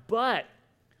mouth, but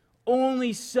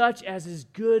only such as is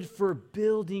good for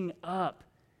building up,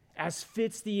 as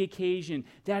fits the occasion,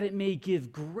 that it may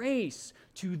give grace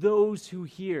to those who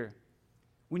hear.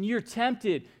 When you're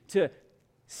tempted to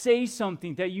say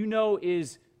something that you know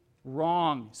is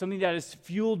wrong, something that is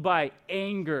fueled by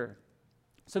anger,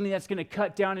 something that's going to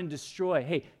cut down and destroy,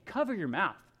 hey, cover your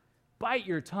mouth, bite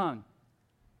your tongue,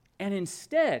 and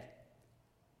instead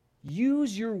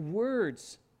use your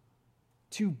words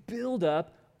to build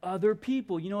up other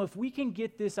people. You know, if we can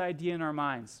get this idea in our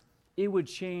minds, it would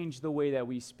change the way that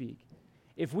we speak.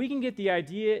 If we can get the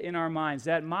idea in our minds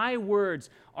that my words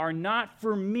are not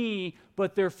for me,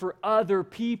 but they're for other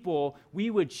people, we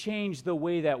would change the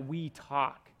way that we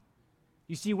talk.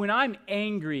 You see, when I'm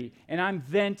angry and I'm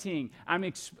venting, I'm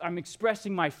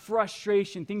expressing my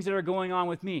frustration, things that are going on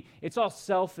with me, it's all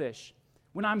selfish.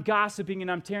 When I'm gossiping and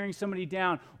I'm tearing somebody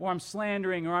down, or I'm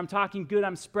slandering, or I'm talking good,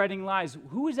 I'm spreading lies,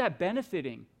 who is that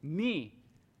benefiting? Me.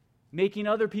 Making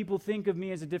other people think of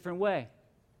me as a different way.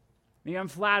 Maybe I'm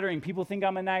flattering. People think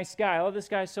I'm a nice guy. Oh, this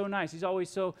guy's so nice. He's always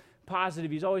so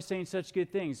positive. He's always saying such good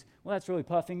things. Well, that's really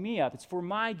puffing me up. It's for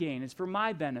my gain. It's for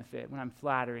my benefit when I'm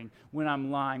flattering, when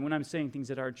I'm lying, when I'm saying things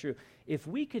that aren't true. If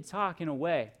we could talk in a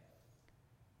way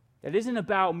that isn't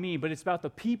about me, but it's about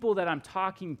the people that I'm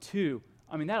talking to,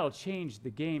 I mean, that'll change the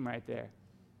game right there.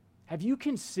 Have you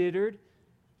considered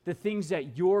the things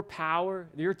that your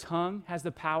tongue has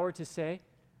the power to say?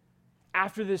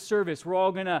 After this service,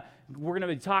 we're gonna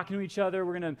be talking to each other.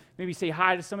 We're gonna maybe say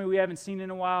hi to somebody we haven't seen in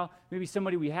a while, maybe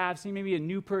somebody we have seen, maybe a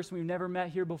new person we've never met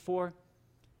here before.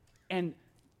 And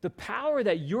the power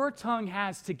that your tongue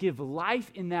has to give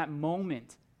life in that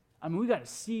moment, I mean, we got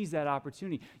to seize that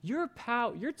opportunity. Your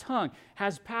tongue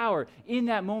has power in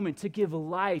that moment to give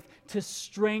life, to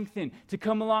strengthen, to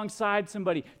come alongside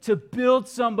somebody, to build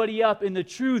somebody up in the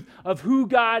truth of who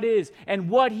God is and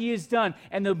what He has done.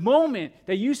 And the moment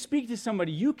that you speak to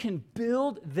somebody, you can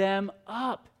build them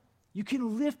up. You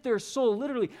can lift their soul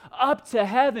literally up to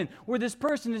heaven, where this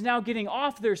person is now getting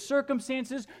off their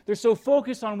circumstances. They're so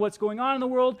focused on what's going on in the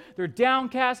world. They're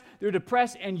downcast. They're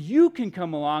depressed. And you can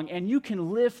come along and you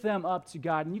can lift them up to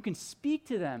God. And you can speak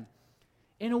to them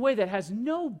in a way that has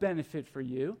no benefit for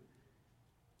you,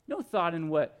 no thought in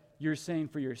what you're saying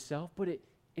for yourself, but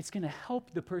it's going to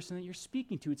help the person that you're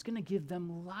speaking to. It's going to give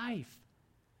them life.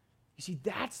 You see,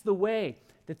 that's the way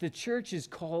that the church is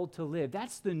called to live.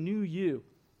 That's the new you.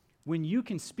 When you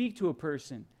can speak to a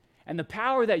person and the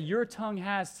power that your tongue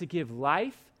has to give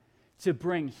life, to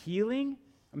bring healing,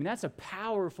 I mean, that's a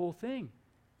powerful thing.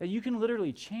 That you can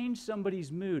literally change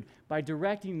somebody's mood by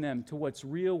directing them to what's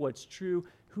real, what's true,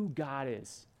 who God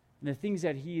is, and the things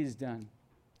that He has done.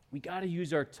 We got to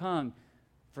use our tongue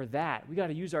for that. We got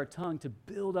to use our tongue to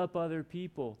build up other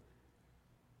people.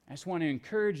 I just want to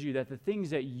encourage you that the things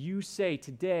that you say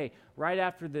today, right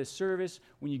after the service,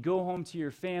 when you go home to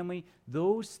your family,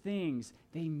 those things,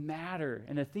 they matter.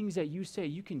 And the things that you say,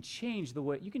 you can change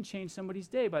somebody's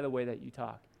day by the way that you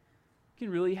talk. You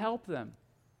can really help them.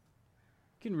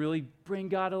 You can really bring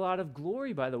God a lot of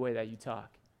glory by the way that you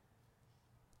talk,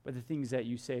 by the things that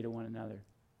you say to one another.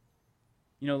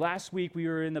 You know, last week we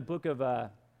were in the book of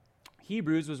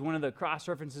Hebrews, was one of the cross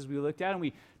references we looked at, and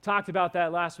we talked about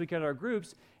that last week at our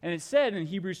groups, and it said in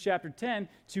Hebrews chapter 10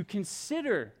 to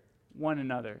consider one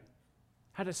another,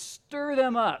 how to stir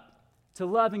them up to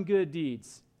love and good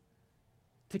deeds,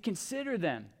 to consider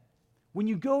them. When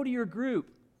you go to your group,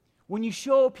 when you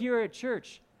show up here at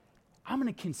church, I'm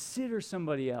going to consider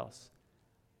somebody else.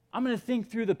 I'm going to think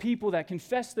through the people that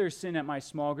confess their sin at my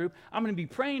small group. I'm going to be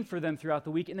praying for them throughout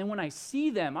the week. And then when I see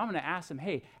them, I'm going to ask them,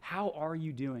 hey, how are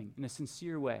you doing? In a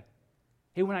sincere way.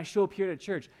 Hey, when I show up here at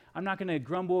church, I'm not going to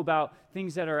grumble about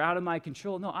things that are out of my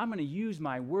control. No, I'm going to use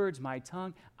my words, my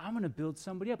tongue. I'm going to build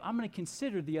somebody up. I'm going to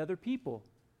consider the other people.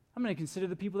 I'm going to consider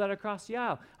the people that are across the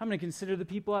aisle. I'm going to consider the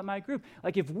people at my group.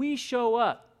 Like if we show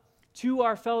up to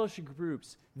our fellowship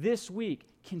groups this week,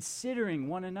 considering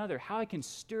one another, how I can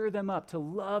stir them up to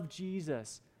love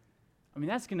Jesus. I mean,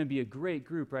 that's going to be a great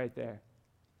group right there.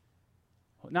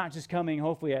 Not just coming,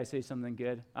 hopefully I say something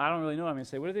good. I don't really know what I'm going to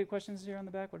say. What are the questions here on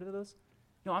the back? What are those?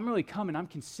 No, I'm really coming. I'm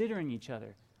considering each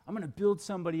other. I'm going to build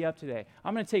somebody up today.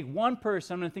 I'm going to take one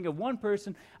person. I'm going to think of one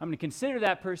person. I'm going to consider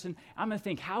that person. I'm going to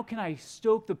think, how can I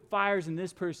stoke the fires in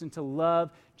this person to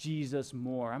love Jesus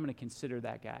more? I'm going to consider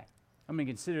that guy. I'm going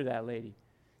to consider that lady.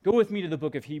 Go with me to the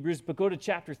book of Hebrews, but go to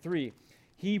chapter 3.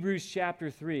 Hebrews chapter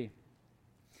 3.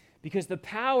 Because the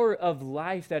power of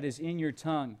life that is in your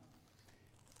tongue,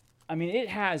 I mean, it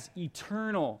has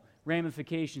eternal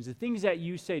ramifications. The things that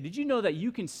you say. Did you know that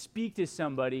you can speak to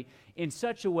somebody in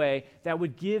such a way that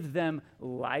would give them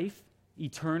life,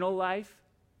 eternal life,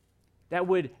 that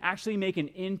would actually make an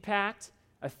impact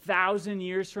 1,000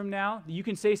 years from now? You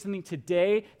can say something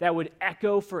today that would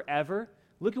echo forever.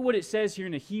 Look at what it says here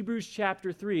in Hebrews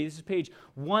chapter 3. This is page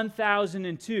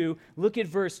 1002. Look at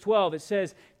verse 12. It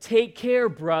says, "Take care,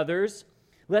 brothers,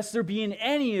 lest there be in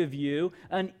any of you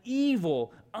an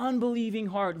evil, unbelieving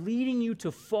heart, leading you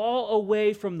to fall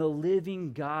away from the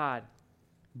living God.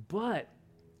 But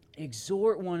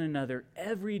exhort one another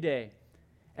every day,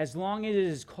 as long as it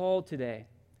is called today,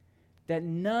 that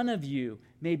none of you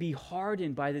may be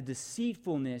hardened by the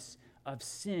deceitfulness of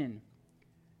sin."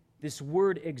 This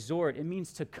word exhort, it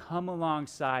means to come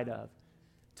alongside of,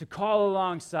 to call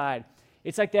alongside.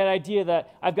 It's like that idea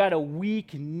that I've got a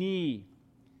weak knee,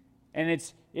 and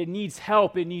it needs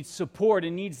help, it needs support,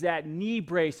 it needs that knee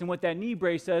brace. And what that knee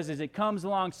brace does is it comes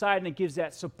alongside and it gives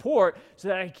that support so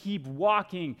that I keep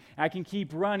walking, I can keep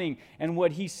running. And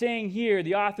what he's saying here,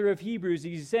 the author of Hebrews,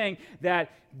 he's saying that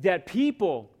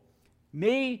people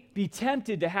may be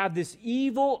tempted to have this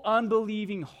evil,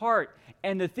 unbelieving heart.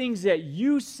 And the things that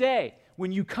you say,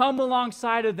 when you come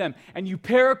alongside of them and you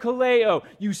parakaleo,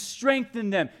 you strengthen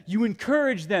them, you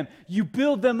encourage them, you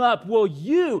build them up, well,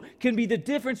 you can be the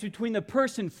difference between the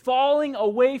person falling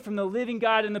away from the living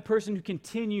God and the person who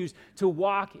continues to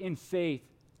walk in faith.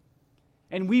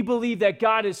 And we believe that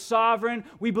God is sovereign.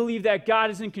 We believe that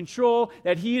God is in control,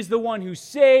 that He is the one who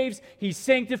saves, He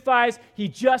sanctifies, He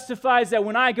justifies, that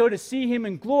when I go to see Him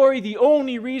in glory, the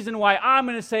only reason why I'm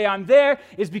going to say I'm there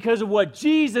is because of what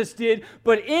Jesus did.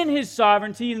 But in His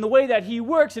sovereignty and the way that He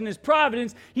works in His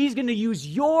providence, He's going to use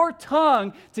your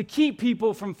tongue to keep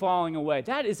people from falling away.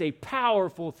 That is a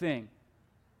powerful thing.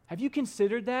 Have you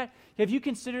considered that? Have you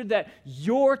considered that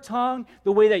your tongue,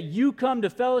 the way that you come to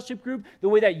fellowship group, the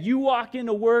way that you walk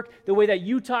into work, the way that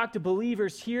you talk to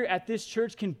believers here at this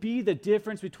church can be the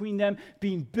difference between them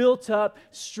being built up,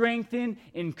 strengthened,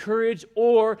 encouraged,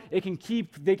 or they can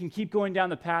keep going down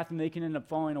the path and they can end up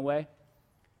falling away?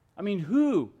 I mean,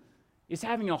 who is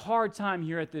having a hard time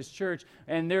here at this church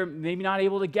and they're maybe not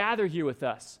able to gather here with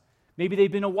us? Maybe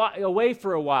they've been away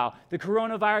for a while. The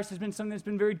coronavirus has been something that's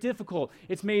been very difficult.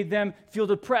 It's made them feel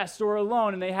depressed or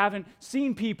alone, and they haven't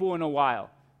seen people in a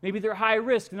while. Maybe they're high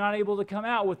risk, not able to come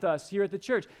out with us here at the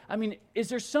church. I mean, is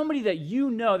there somebody that you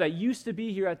know that used to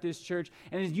be here at this church,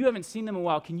 and you haven't seen them in a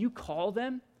while? Can you call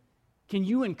them? Can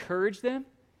you encourage them?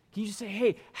 Can you just say,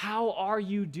 hey, how are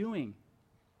you doing?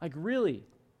 Like, really,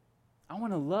 I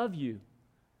want to love you.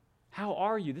 How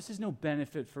are you? This is no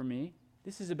benefit for me.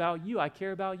 This is about you. I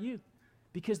care about you.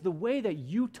 Because the way that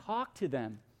you talk to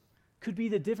them could be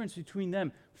the difference between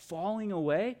them falling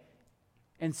away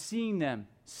and seeing them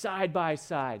side by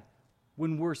side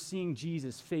when we're seeing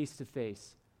Jesus face to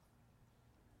face.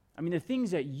 I mean, the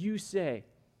things that you say,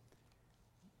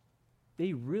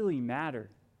 they really matter.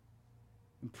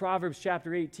 In Proverbs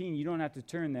chapter 18, you don't have to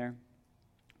turn there,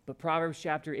 but Proverbs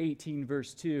chapter 18,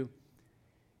 verse 2,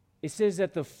 it says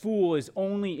that the fool is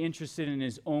only interested in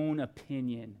his own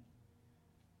opinion.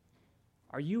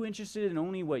 Are you interested in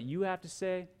only what you have to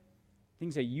say,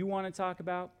 things that you want to talk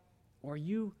about? Or are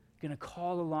you going to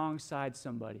call alongside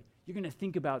somebody? You're going to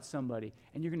think about somebody,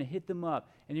 and you're going to hit them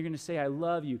up, and you're going to say, I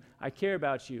love you, I care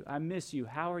about you, I miss you,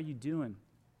 how are you doing?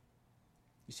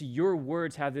 You see, your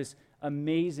words have this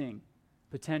amazing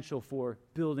potential for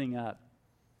building up.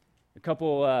 A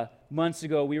couple months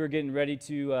ago, we were getting ready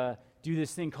to do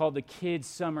this thing called the Kids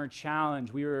Summer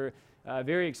Challenge. We were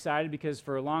very excited because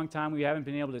for a long time we haven't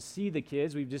been able to see the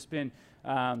kids. We've just been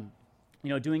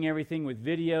doing everything with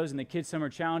videos, and the Kids Summer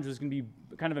Challenge was going to be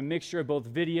kind of a mixture of both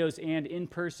videos and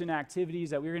in-person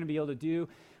activities that we were going to be able to do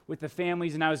with the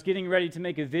families. And I was getting ready to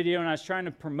make a video, and I was trying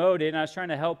to promote it, and I was trying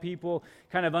to help people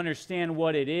kind of understand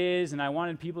what it is, and I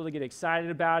wanted people to get excited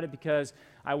about it because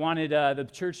I wanted the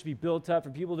church to be built up, for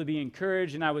people to be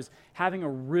encouraged, and I was having a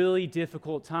really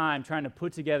difficult time trying to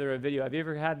put together a video. Have you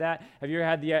ever had that? Have you ever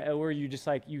had where you just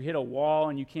you hit a wall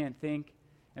and you can't think,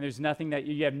 and there's nothing that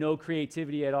you have no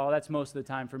creativity at all? That's most of the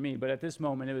time for me, but at this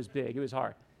moment it was big, it was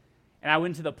hard. And I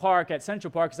went to the park at Central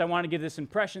Park because I wanted to give this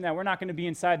impression that we're not going to be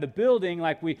inside the building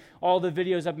like all the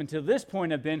videos up until this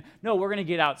point have been. No, we're going to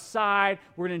get outside.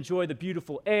 We're going to enjoy the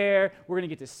beautiful air. We're going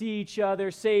to get to see each other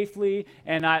safely.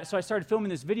 And so I started filming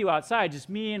this video outside, just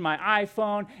me and my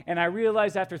iPhone. And I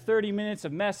realized after 30 minutes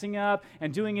of messing up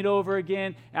and doing it over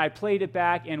again, I played it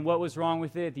back. And what was wrong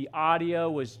with it? The audio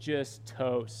was just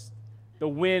toast. The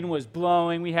wind was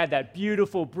blowing. We had that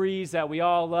beautiful breeze that we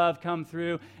all love come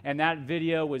through, and that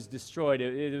video was destroyed.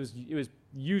 It was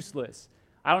useless.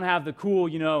 I don't have the cool,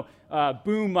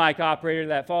 boom mic operator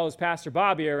that follows Pastor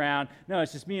Bobby around. No,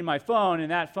 it's just me and my phone, and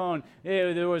that phone,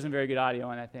 there wasn't very good audio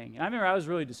on that thing. And I remember I was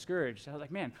really discouraged. I was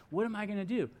like, man, what am I going to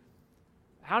do?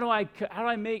 How do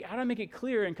I make it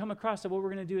clear and come across that what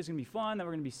we're going to do is going to be fun, that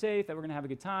we're going to be safe, that we're going to have a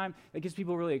good time, that gets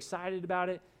people really excited about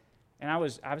it? And I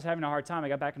was having a hard time. I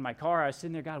got back in my car. I was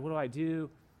sitting there, God, what do I do?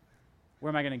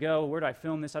 Where am I going to go? Where do I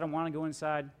film this? I don't want to go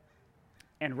inside.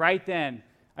 And right then,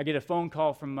 I get a phone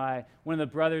call from one of the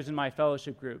brothers in my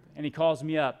fellowship group, and he calls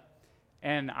me up.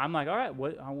 And I'm like, all right,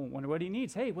 I wonder what he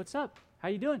needs. Hey, what's up? How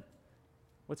you doing?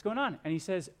 What's going on? And he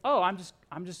says, oh, I'm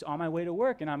just on my way to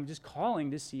work, and I'm just calling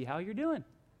to see how you're doing.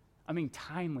 I mean,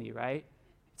 timely, right?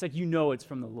 It's like it's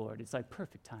from the Lord. It's like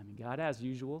perfect timing, God, as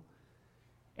usual.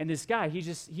 And this guy,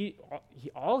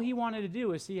 all he wanted to do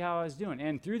was see how I was doing.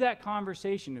 And through that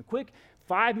conversation, a quick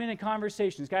 5-minute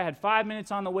conversation, this guy had 5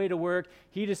 minutes on the way to work.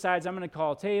 He decides, I'm going to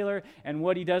call Taylor. And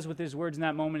what he does with his words in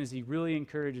that moment is he really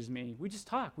encourages me. We just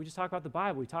talk. We just talk about the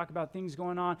Bible. We talk about things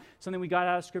going on, something we got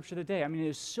out of Scripture today. I mean, it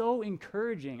is so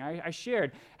encouraging. I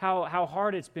shared how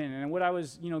hard it's been and what I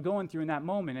was going through in that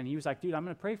moment. And he was like, dude, I'm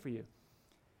going to pray for you.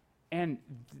 And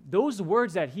those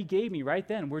words that he gave me right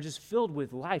then were just filled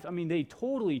with life. I mean, they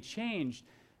totally changed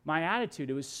my attitude.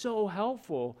 It was so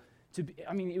helpful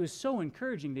it was so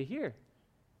encouraging to hear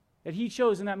that he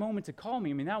chose in that moment to call me.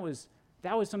 I mean, that was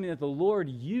something that the Lord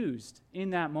used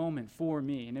in that moment for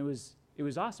me. And it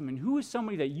was awesome. And who is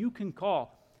somebody that you can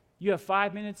call? You have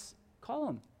 5 minutes, call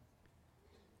him.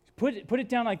 Put it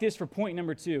down like this for point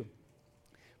number 2.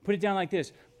 Put it down like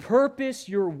this. Purpose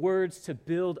your words to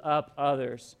build up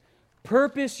others.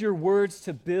 Purpose your words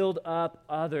to build up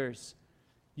others.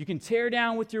 You can tear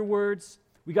down with your words.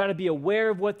 We got to be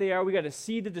aware of what they are. We got to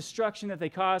see the destruction that they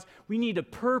cause. We need a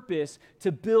purpose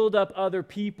to build up other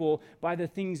people by the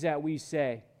things that we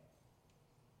say.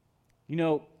 You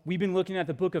know, we've been looking at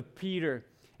the book of Peter,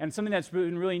 and something that's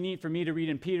been really neat for me to read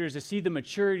in Peter is to see the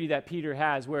maturity that Peter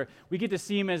has, where we get to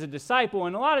see him as a disciple,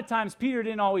 and a lot of times Peter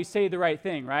didn't always say the right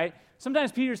thing, right?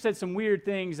 Sometimes Peter said some weird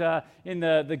things in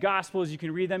the Gospels. You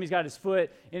can read them. He's got his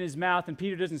foot in his mouth, and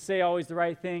Peter doesn't say always the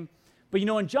right thing. But you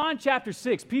know, in John chapter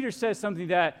 6, Peter says something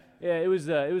that it was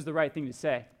the right thing to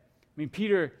say. I mean,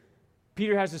 Peter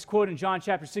has this quote in John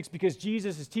chapter 6 because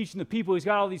Jesus is teaching the people. He's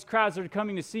got all these crowds that are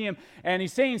coming to see him, and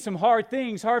he's saying some hard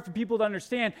things, hard for people to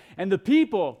understand. And the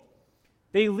people,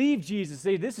 they leave Jesus.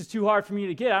 They say, this is too hard for me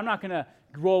to get. I'm not going to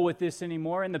roll with this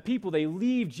anymore. And the people, they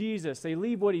leave Jesus. They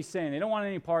leave what he's saying. They don't want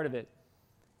any part of it.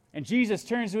 And Jesus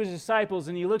turns to his disciples,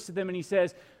 and he looks at them, and he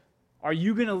says, are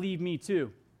you going to leave me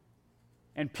too?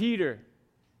 And Peter,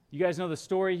 you guys know the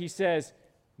story. He says,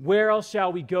 where else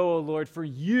shall we go, O Lord? For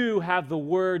you have the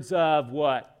words of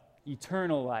what?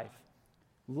 Eternal life.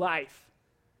 Life.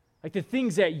 Like the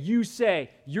things that you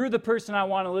say, you're the person I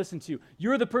want to listen to.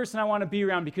 You're the person I want to be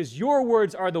around because your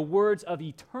words are the words of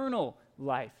eternal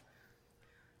life.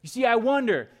 You see, I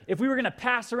wonder if we were going to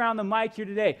pass around the mic here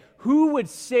today, who would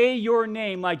say your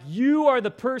name like you are the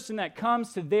person that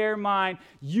comes to their mind?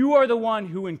 You are the one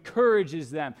who encourages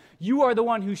them. You are the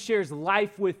one who shares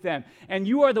life with them. And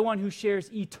you are the one who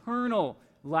shares eternal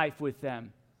life with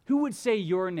them. Who would say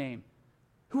your name?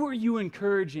 Who are you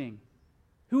encouraging?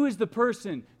 Who is the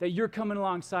person that you're coming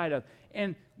alongside of?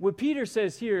 And what Peter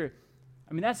says here,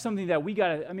 I mean, that's something that we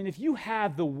got to, I mean, if you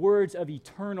have the words of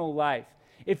eternal life,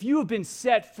 if you have been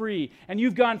set free and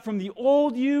you've gone from the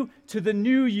old you to the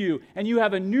new you, and you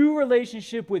have a new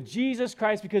relationship with Jesus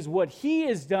Christ because what he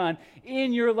has done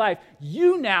in your life,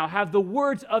 you now have the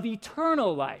words of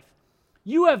eternal life.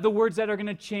 You have the words that are going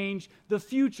to change the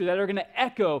future, that are going to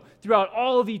echo throughout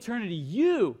all of eternity.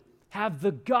 You have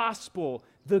the gospel,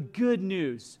 the good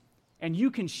news, and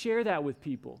you can share that with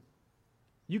people.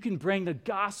 You can bring the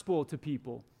gospel to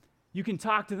people. You can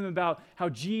talk to them about how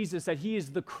Jesus, that he is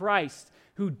the Christ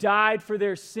who died for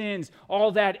their sins,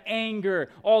 all that anger,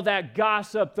 all that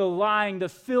gossip, the lying, the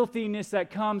filthiness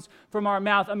that comes from our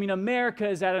mouth. I mean, America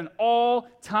is at an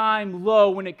all-time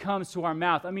low when it comes to our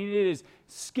mouth. I mean, it is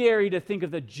scary to think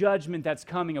of the judgment that's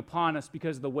coming upon us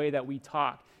because of the way that we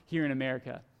talk here in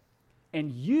America.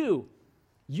 And you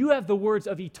have the words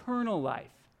of eternal life.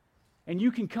 And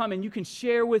you can come and you can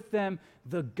share with them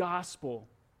the gospel.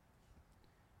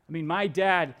 I mean, my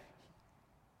dad,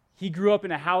 he grew up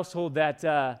in a household that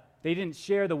they didn't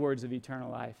share the words of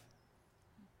eternal life.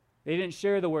 They didn't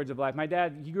share the words of life. My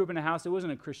dad, he grew up in a house that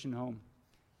wasn't a Christian home,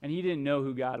 and he didn't know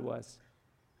who God was.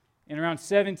 And around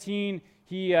 17,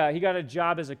 he got a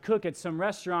job as a cook at some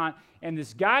restaurant, and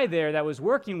this guy there that was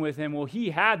working with him, well,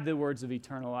 he had the words of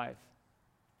eternal life.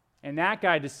 And that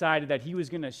guy decided that he was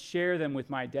going to share them with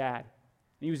my dad.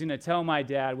 And he was going to tell my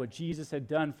dad what Jesus had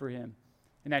done for him,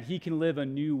 and that he can live a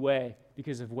new way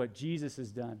because of what Jesus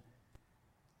has done.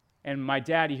 And my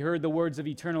dad, he heard the words of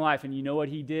eternal life, and you know what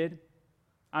he did?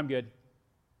 I'm good.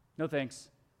 No thanks.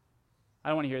 I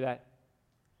don't want to hear that.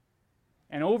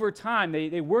 And over time,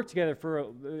 they worked together for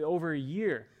over a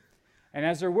year. And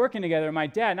as they're working together, my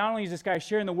dad, not only is this guy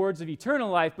sharing the words of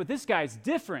eternal life, but this guy's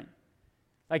different.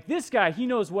 Like this guy, he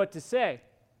knows what to say.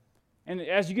 And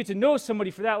as you get to know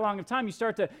somebody for that long of time, you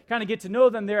start to kind of get to know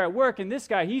them there at work. And this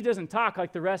guy, he doesn't talk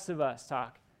like the rest of us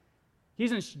talk. He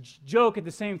doesn't joke at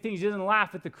the same things. He doesn't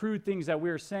laugh at the crude things that we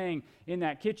were saying in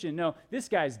that kitchen. No, this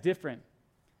guy's different.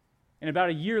 And about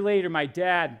a year later, my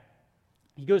dad,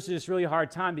 he goes through this really hard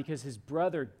time because his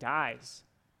brother dies.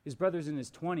 His brother's in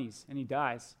his 20s, and he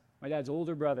dies. My dad's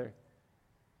older brother.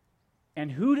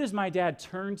 And who does my dad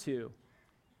turn to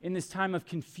in this time of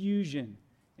confusion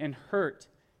and hurt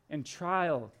and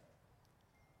trial?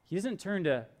 He doesn't turn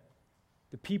to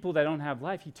the people that don't have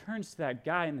life. He turns to that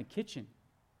guy in the kitchen.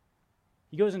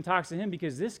 He goes and talks to him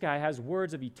because this guy has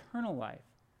words of eternal life.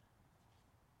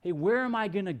 Hey, where am I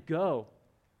going to go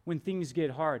when things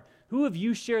get hard? Who have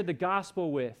you shared the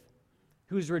gospel with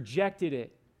who's rejected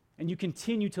it? And you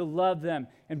continue to love them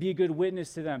and be a good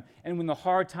witness to them. And when the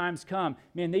hard times come,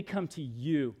 man, they come to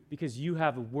you because you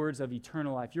have words of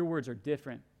eternal life. Your words are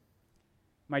different.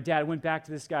 My dad went back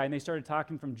to this guy, and they started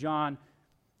talking from John,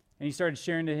 and he started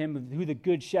sharing to him who the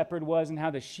good shepherd was and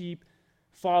how the sheep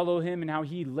follow him and how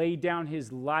he laid down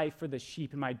his life for the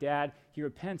sheep. And my dad, he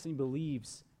repents and he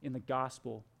believes in the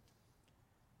gospel.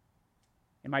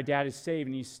 And my dad is saved,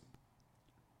 and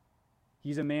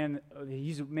he's a man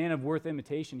of worth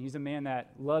imitation. He's a man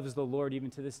that loves the Lord even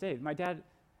to this day. My dad,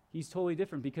 he's totally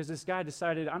different because this guy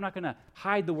decided, I'm not going to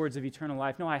hide the words of eternal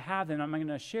life. No, I have them. I'm going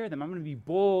to share them. I'm going to be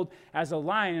bold as a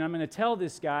lion, and I'm going to tell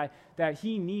this guy that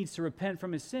he needs to repent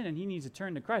from his sin and he needs to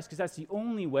turn to Christ because that's the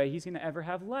only way he's going to ever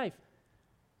have life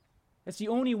That's the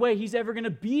only way he's ever going to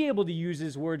be able to use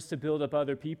his words to build up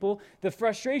other people. The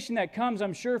frustration that comes,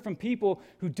 I'm sure, from people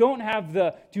who don't have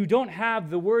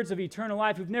the words of eternal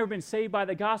life, who've never been saved by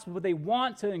the gospel, but they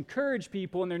want to encourage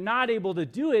people, and they're not able to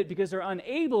do it because they're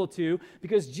unable to,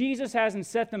 because Jesus hasn't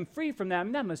set them free from that.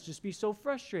 And that must just be so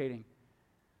frustrating.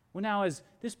 Well, now as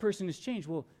this person has changed,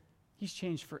 well, he's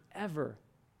changed forever.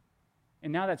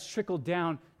 And now that's trickled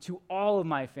down to all of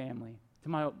my family, to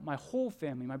my whole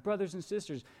family, my brothers and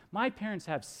sisters. My parents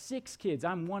have 6 kids.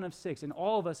 I'm one of 6, and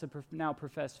all of us have now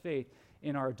professed faith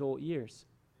in our adult years.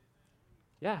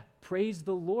 Yeah, praise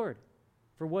the Lord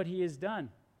for what he has done.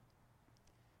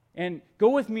 And go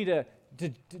with me to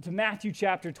Matthew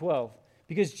chapter 12,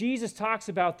 because Jesus talks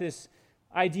about this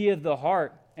idea of the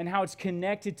heart and how it's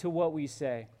connected to what we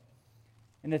say.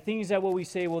 And the things that what we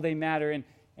say, well, they matter. And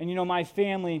you know, my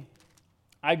family,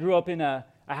 I grew up in a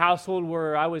household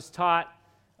where I was taught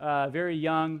very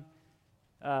young.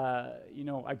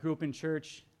 I grew up in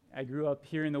church. I grew up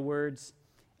hearing the words.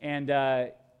 And,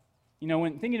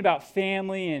 when thinking about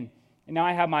family, and now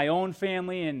I have my own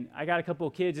family, and I got a couple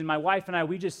of kids, and my wife and I,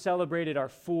 we just celebrated our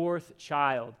 4th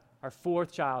child.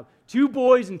 2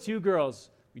 boys and 2 girls.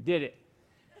 We did it.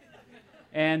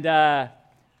 And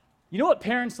you know what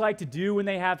parents like to do when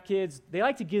they have kids? They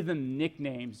like to give them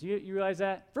nicknames. You realize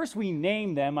that? First we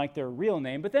name them like their real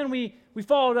name, but then we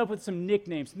followed up with some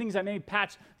nicknames, some things that maybe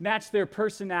match their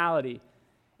personality.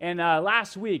 And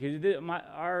last week,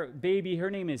 our baby,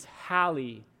 her name is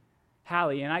Hallie.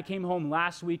 And I came home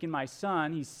last week, and my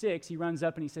son, he's 6, he runs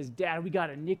up and he says, "Dad, we got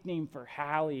a nickname for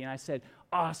Hallie." And I said,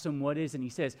 "Awesome, what is it?" And he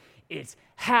says, "It's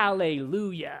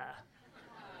Hallelujah."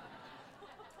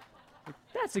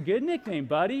 That's a good nickname,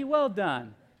 buddy. Well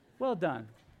done.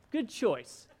 Good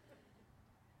choice.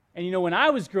 And when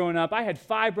I was growing up, I had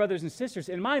 5 brothers and sisters,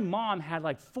 and my mom had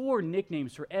like 4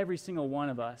 nicknames for every single one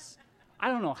of us. I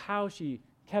don't know how she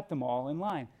kept them all in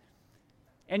line.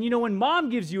 And when mom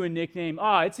gives you a nickname,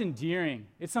 it's endearing.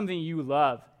 It's something you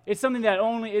love. It's something that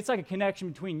it's like a connection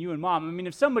between you and mom. I mean,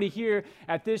 if somebody here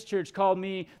at this church called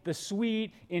me the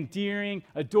sweet, endearing,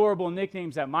 adorable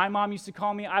nicknames that my mom used to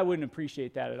call me, I wouldn't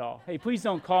appreciate that at all. Hey, please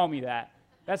don't call me that.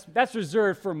 That's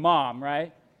reserved for mom,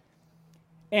 right?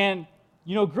 And,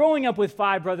 growing up with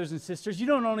 5 brothers and sisters, you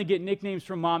don't only get nicknames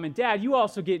from mom and dad, you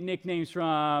also get nicknames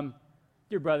from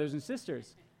your brothers and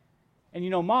sisters. And,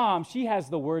 mom, she has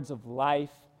the words of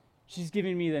life. She's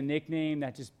giving me the nickname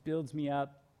that just builds me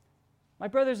up. My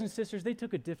brothers and sisters, they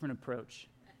took a different approach.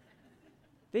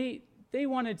 They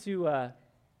wanted to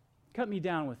cut me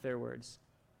down with their words.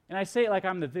 And I say it like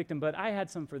I'm the victim, but I had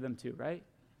some for them too, right?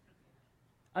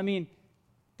 I mean,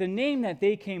 the name that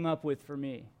they came up with for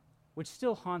me, which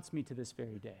still haunts me to this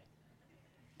very day,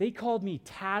 they called me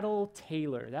Tattle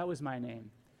Taylor. That was my name.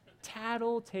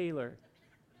 Tattle Taylor.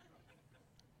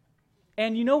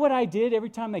 And you know what I did every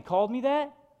time they called me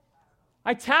that?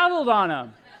 I tattled on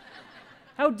them.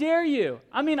 How dare you?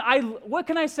 I mean, what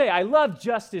can I say? I love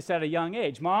justice at a young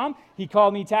age. Mom, he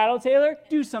called me Tattle Taylor.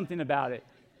 Do something about it.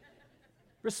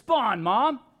 Respond,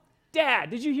 Mom.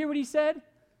 Dad, did you hear what he said?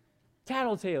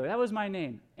 Tattle Taylor, that was my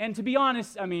name. And to be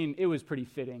honest, I mean, it was pretty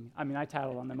fitting. I mean, I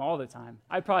tattled on them all the time.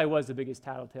 I probably was the biggest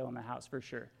tattletale in the house, for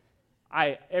sure.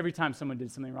 Every time someone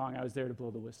did something wrong, I was there to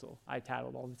blow the whistle. I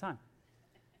tattled all the time.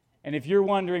 And if you're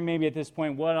wondering maybe at this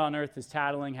point, what on earth does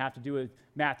tattling have to do with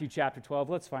Matthew chapter 12?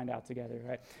 Let's find out together,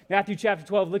 right? Matthew chapter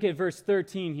 12, look at verse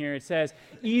 13 here. It says,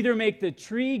 "Either make the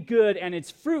tree good and its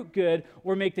fruit good,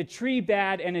 or make the tree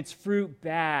bad and its fruit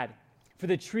bad. For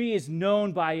the tree is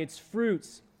known by its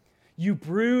fruits. You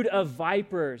brood of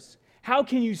vipers, how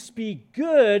can you speak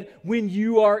good when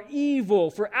you are evil?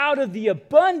 For out of the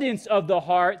abundance of the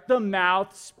heart, the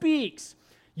mouth speaks."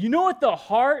 You know what the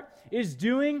heart is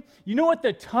doing? You know what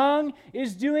the tongue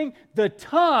is doing? The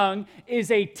tongue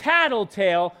is a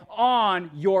tattletale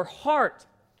on your heart.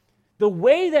 The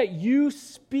way that you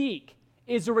speak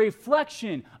is a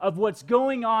reflection of what's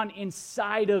going on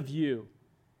inside of you.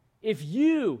 If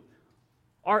you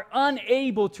are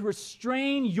unable to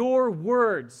restrain your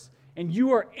words, and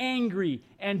you are angry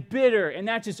and bitter, and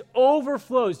that just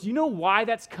overflows, do you know why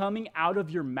that's coming out of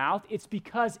your mouth? It's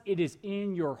because it is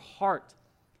in your heart.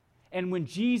 And when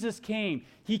Jesus came,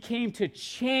 he came to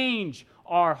change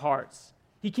our hearts.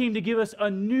 He came to give us a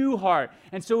new heart.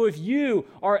 And so if you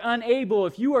are unable,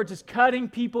 if you are just cutting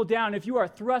people down, if you are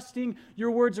thrusting your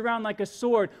words around like a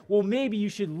sword, well, maybe you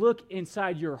should look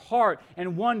inside your heart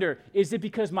and wonder, is it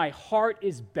because my heart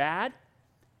is bad?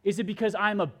 Is it because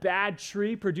I'm a bad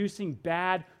tree producing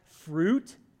bad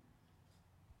fruit?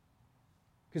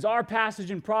 Because our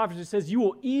passage in Proverbs, it says, you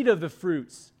will eat of the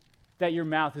fruits that your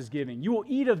mouth is giving. You will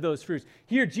eat of those fruits.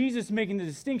 Here, Jesus is making the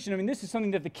distinction. I mean, this is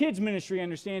something that the kids' ministry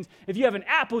understands. If you have an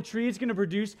apple tree, it's going to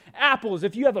produce apples.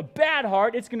 If you have a bad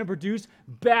heart, it's going to produce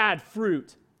bad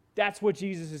fruit. That's what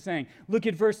Jesus is saying. Look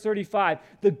at verse 35.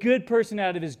 The good person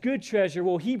out of his good treasure,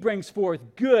 well, he brings forth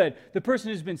good. The person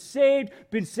who's been saved,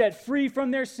 been set free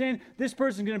from their sin, this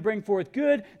person's going to bring forth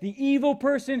good. The evil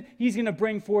person, he's going to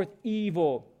bring forth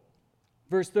evil.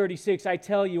 Verse 36, I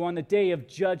tell you, on the day of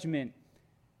judgment,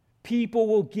 people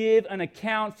will give an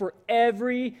account for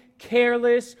every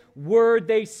careless word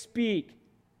they speak.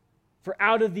 For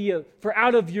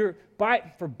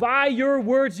by your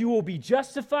words you will be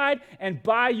justified, and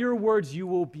by your words you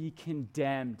will be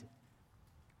condemned.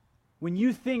 When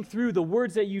you think through the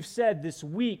words that you've said this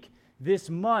week, this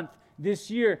month,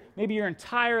 this year, maybe your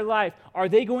entire life, are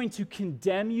they going to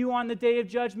condemn you on the day of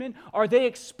judgment? Are they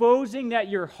exposing that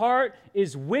your heart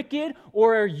is wicked?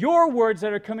 Or are your words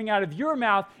that are coming out of your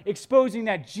mouth exposing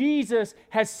that Jesus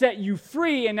has set you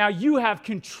free and now you have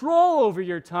control over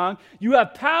your tongue, you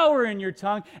have power in your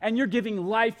tongue, and you're giving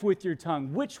life with your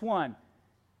tongue? Which one?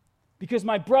 Because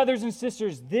my brothers and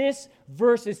sisters, this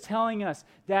verse is telling us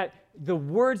that the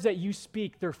words that you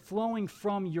speak, they're flowing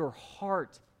from your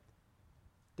heart.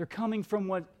 They're coming from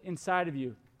what's inside of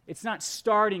you. It's not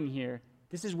starting here.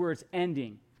 This is where it's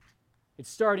ending. It's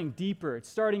starting deeper. It's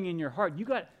starting in your heart.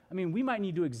 We might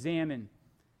need to examine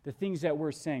the things that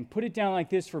we're saying. Put it down like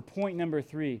this for point number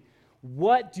 3.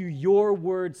 What do your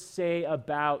words say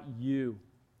about you?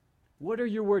 What are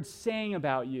your words saying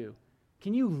about you?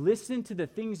 Can you listen to the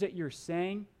things that you're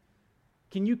saying?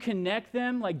 Can you connect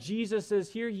them? Like Jesus says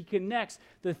here, he connects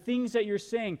the things that you're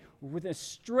saying with a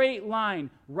straight line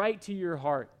right to your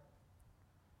heart.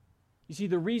 You see,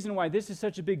 the reason why this is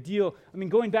such a big deal,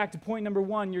 going back to point number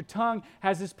 1, your tongue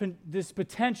has this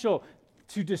potential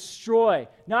to destroy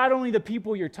not only the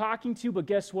people you're talking to, but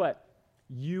guess what?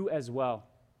 You as well.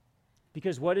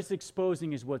 Because what it's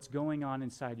exposing is what's going on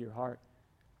inside your heart.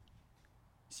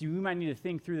 See, we might need to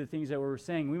think through the things that we're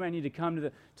saying. We might need to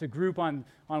come to group on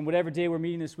whatever day we're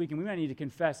meeting this week, and we might need to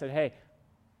confess that, hey,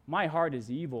 my heart is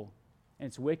evil, and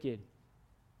it's wicked,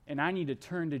 and I need to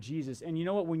turn to Jesus. And you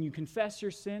know what? When you confess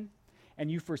your sin, and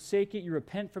you forsake it, you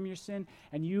repent from your sin,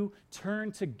 and you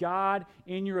turn to God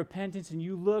in your repentance, and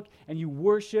you look, and you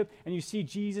worship, and you see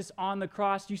Jesus on the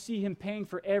cross, you see him paying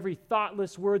for every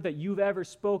thoughtless word that you've ever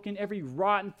spoken, every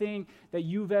rotten thing that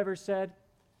you've ever said,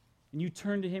 and you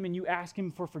turn to him and you ask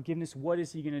him for forgiveness, what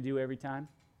is he going to do every time?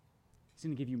 He's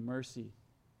going to give you mercy.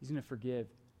 He's going to forgive.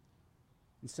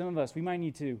 And some of us, we might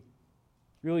need to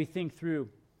really think through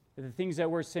that the things that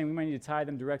we're saying, we might need to tie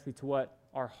them directly to what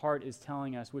our heart is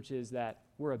telling us, which is that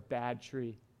we're a bad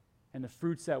tree. And the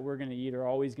fruits that we're going to eat are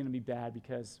always going to be bad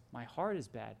because my heart is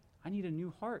bad. I need a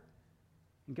new heart.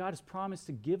 And God has promised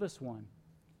to give us one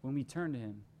when we turn to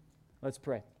him. Let's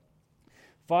pray.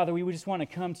 Father, we just want to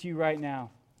come to you right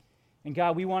now. And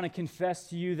God, we want to confess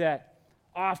to you that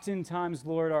oftentimes,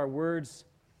 Lord, our words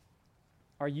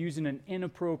are used in an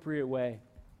inappropriate way.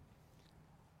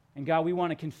 And God, we want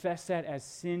to confess that as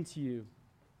sin to you.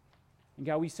 And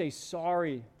God, we say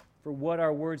sorry for what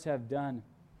our words have done.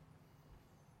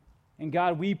 And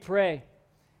God, we pray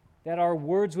that our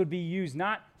words would be used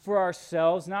not for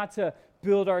ourselves, not to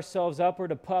build ourselves up or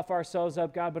to puff ourselves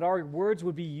up, God, but our words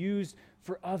would be used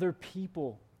for other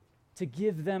people, to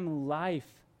give them life,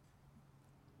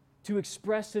 to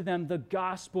express to them the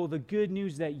gospel, the good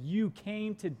news that you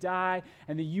came to die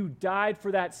and that you died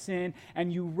for that sin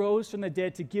and you rose from the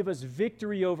dead to give us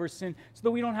victory over sin so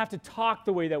that we don't have to talk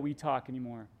the way that we talk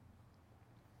anymore.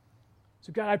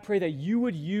 So God, I pray that you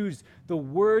would use the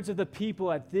words of the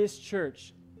people at this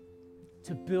church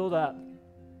to build up,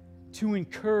 to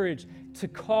encourage, to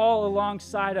call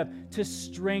alongside of, to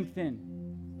strengthen,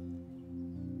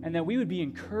 and that we would be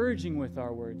encouraging with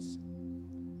our words.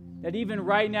 That even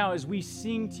right now as we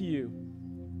sing to you,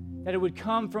 that it would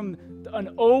come from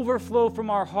an overflow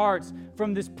from our hearts,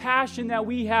 from this passion that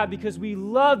we have because we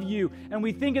love you and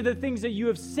we think of the things that you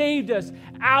have saved us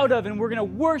out of, and we're going to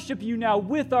worship you now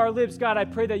with our lips. God, I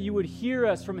pray that you would hear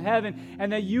us from heaven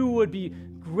and that you would be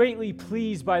greatly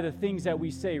pleased by the things that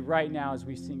we say right now as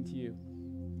we sing to you.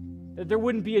 That there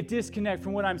wouldn't be a disconnect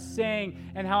from what I'm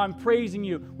saying and how I'm praising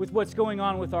you with what's going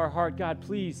on with our heart. God,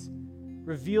 please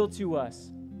reveal to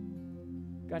us,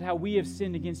 God, how we have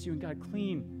sinned against you, and God,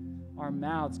 clean our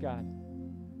mouths, God.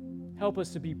 Help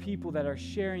us to be people that are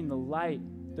sharing the light,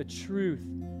 the truth,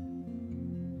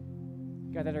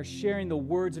 God, that are sharing the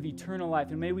words of eternal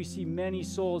life, and may we see many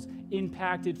souls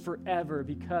impacted forever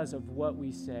because of what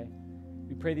we say.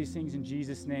 We pray these things in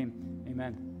Jesus' name.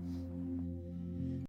 Amen.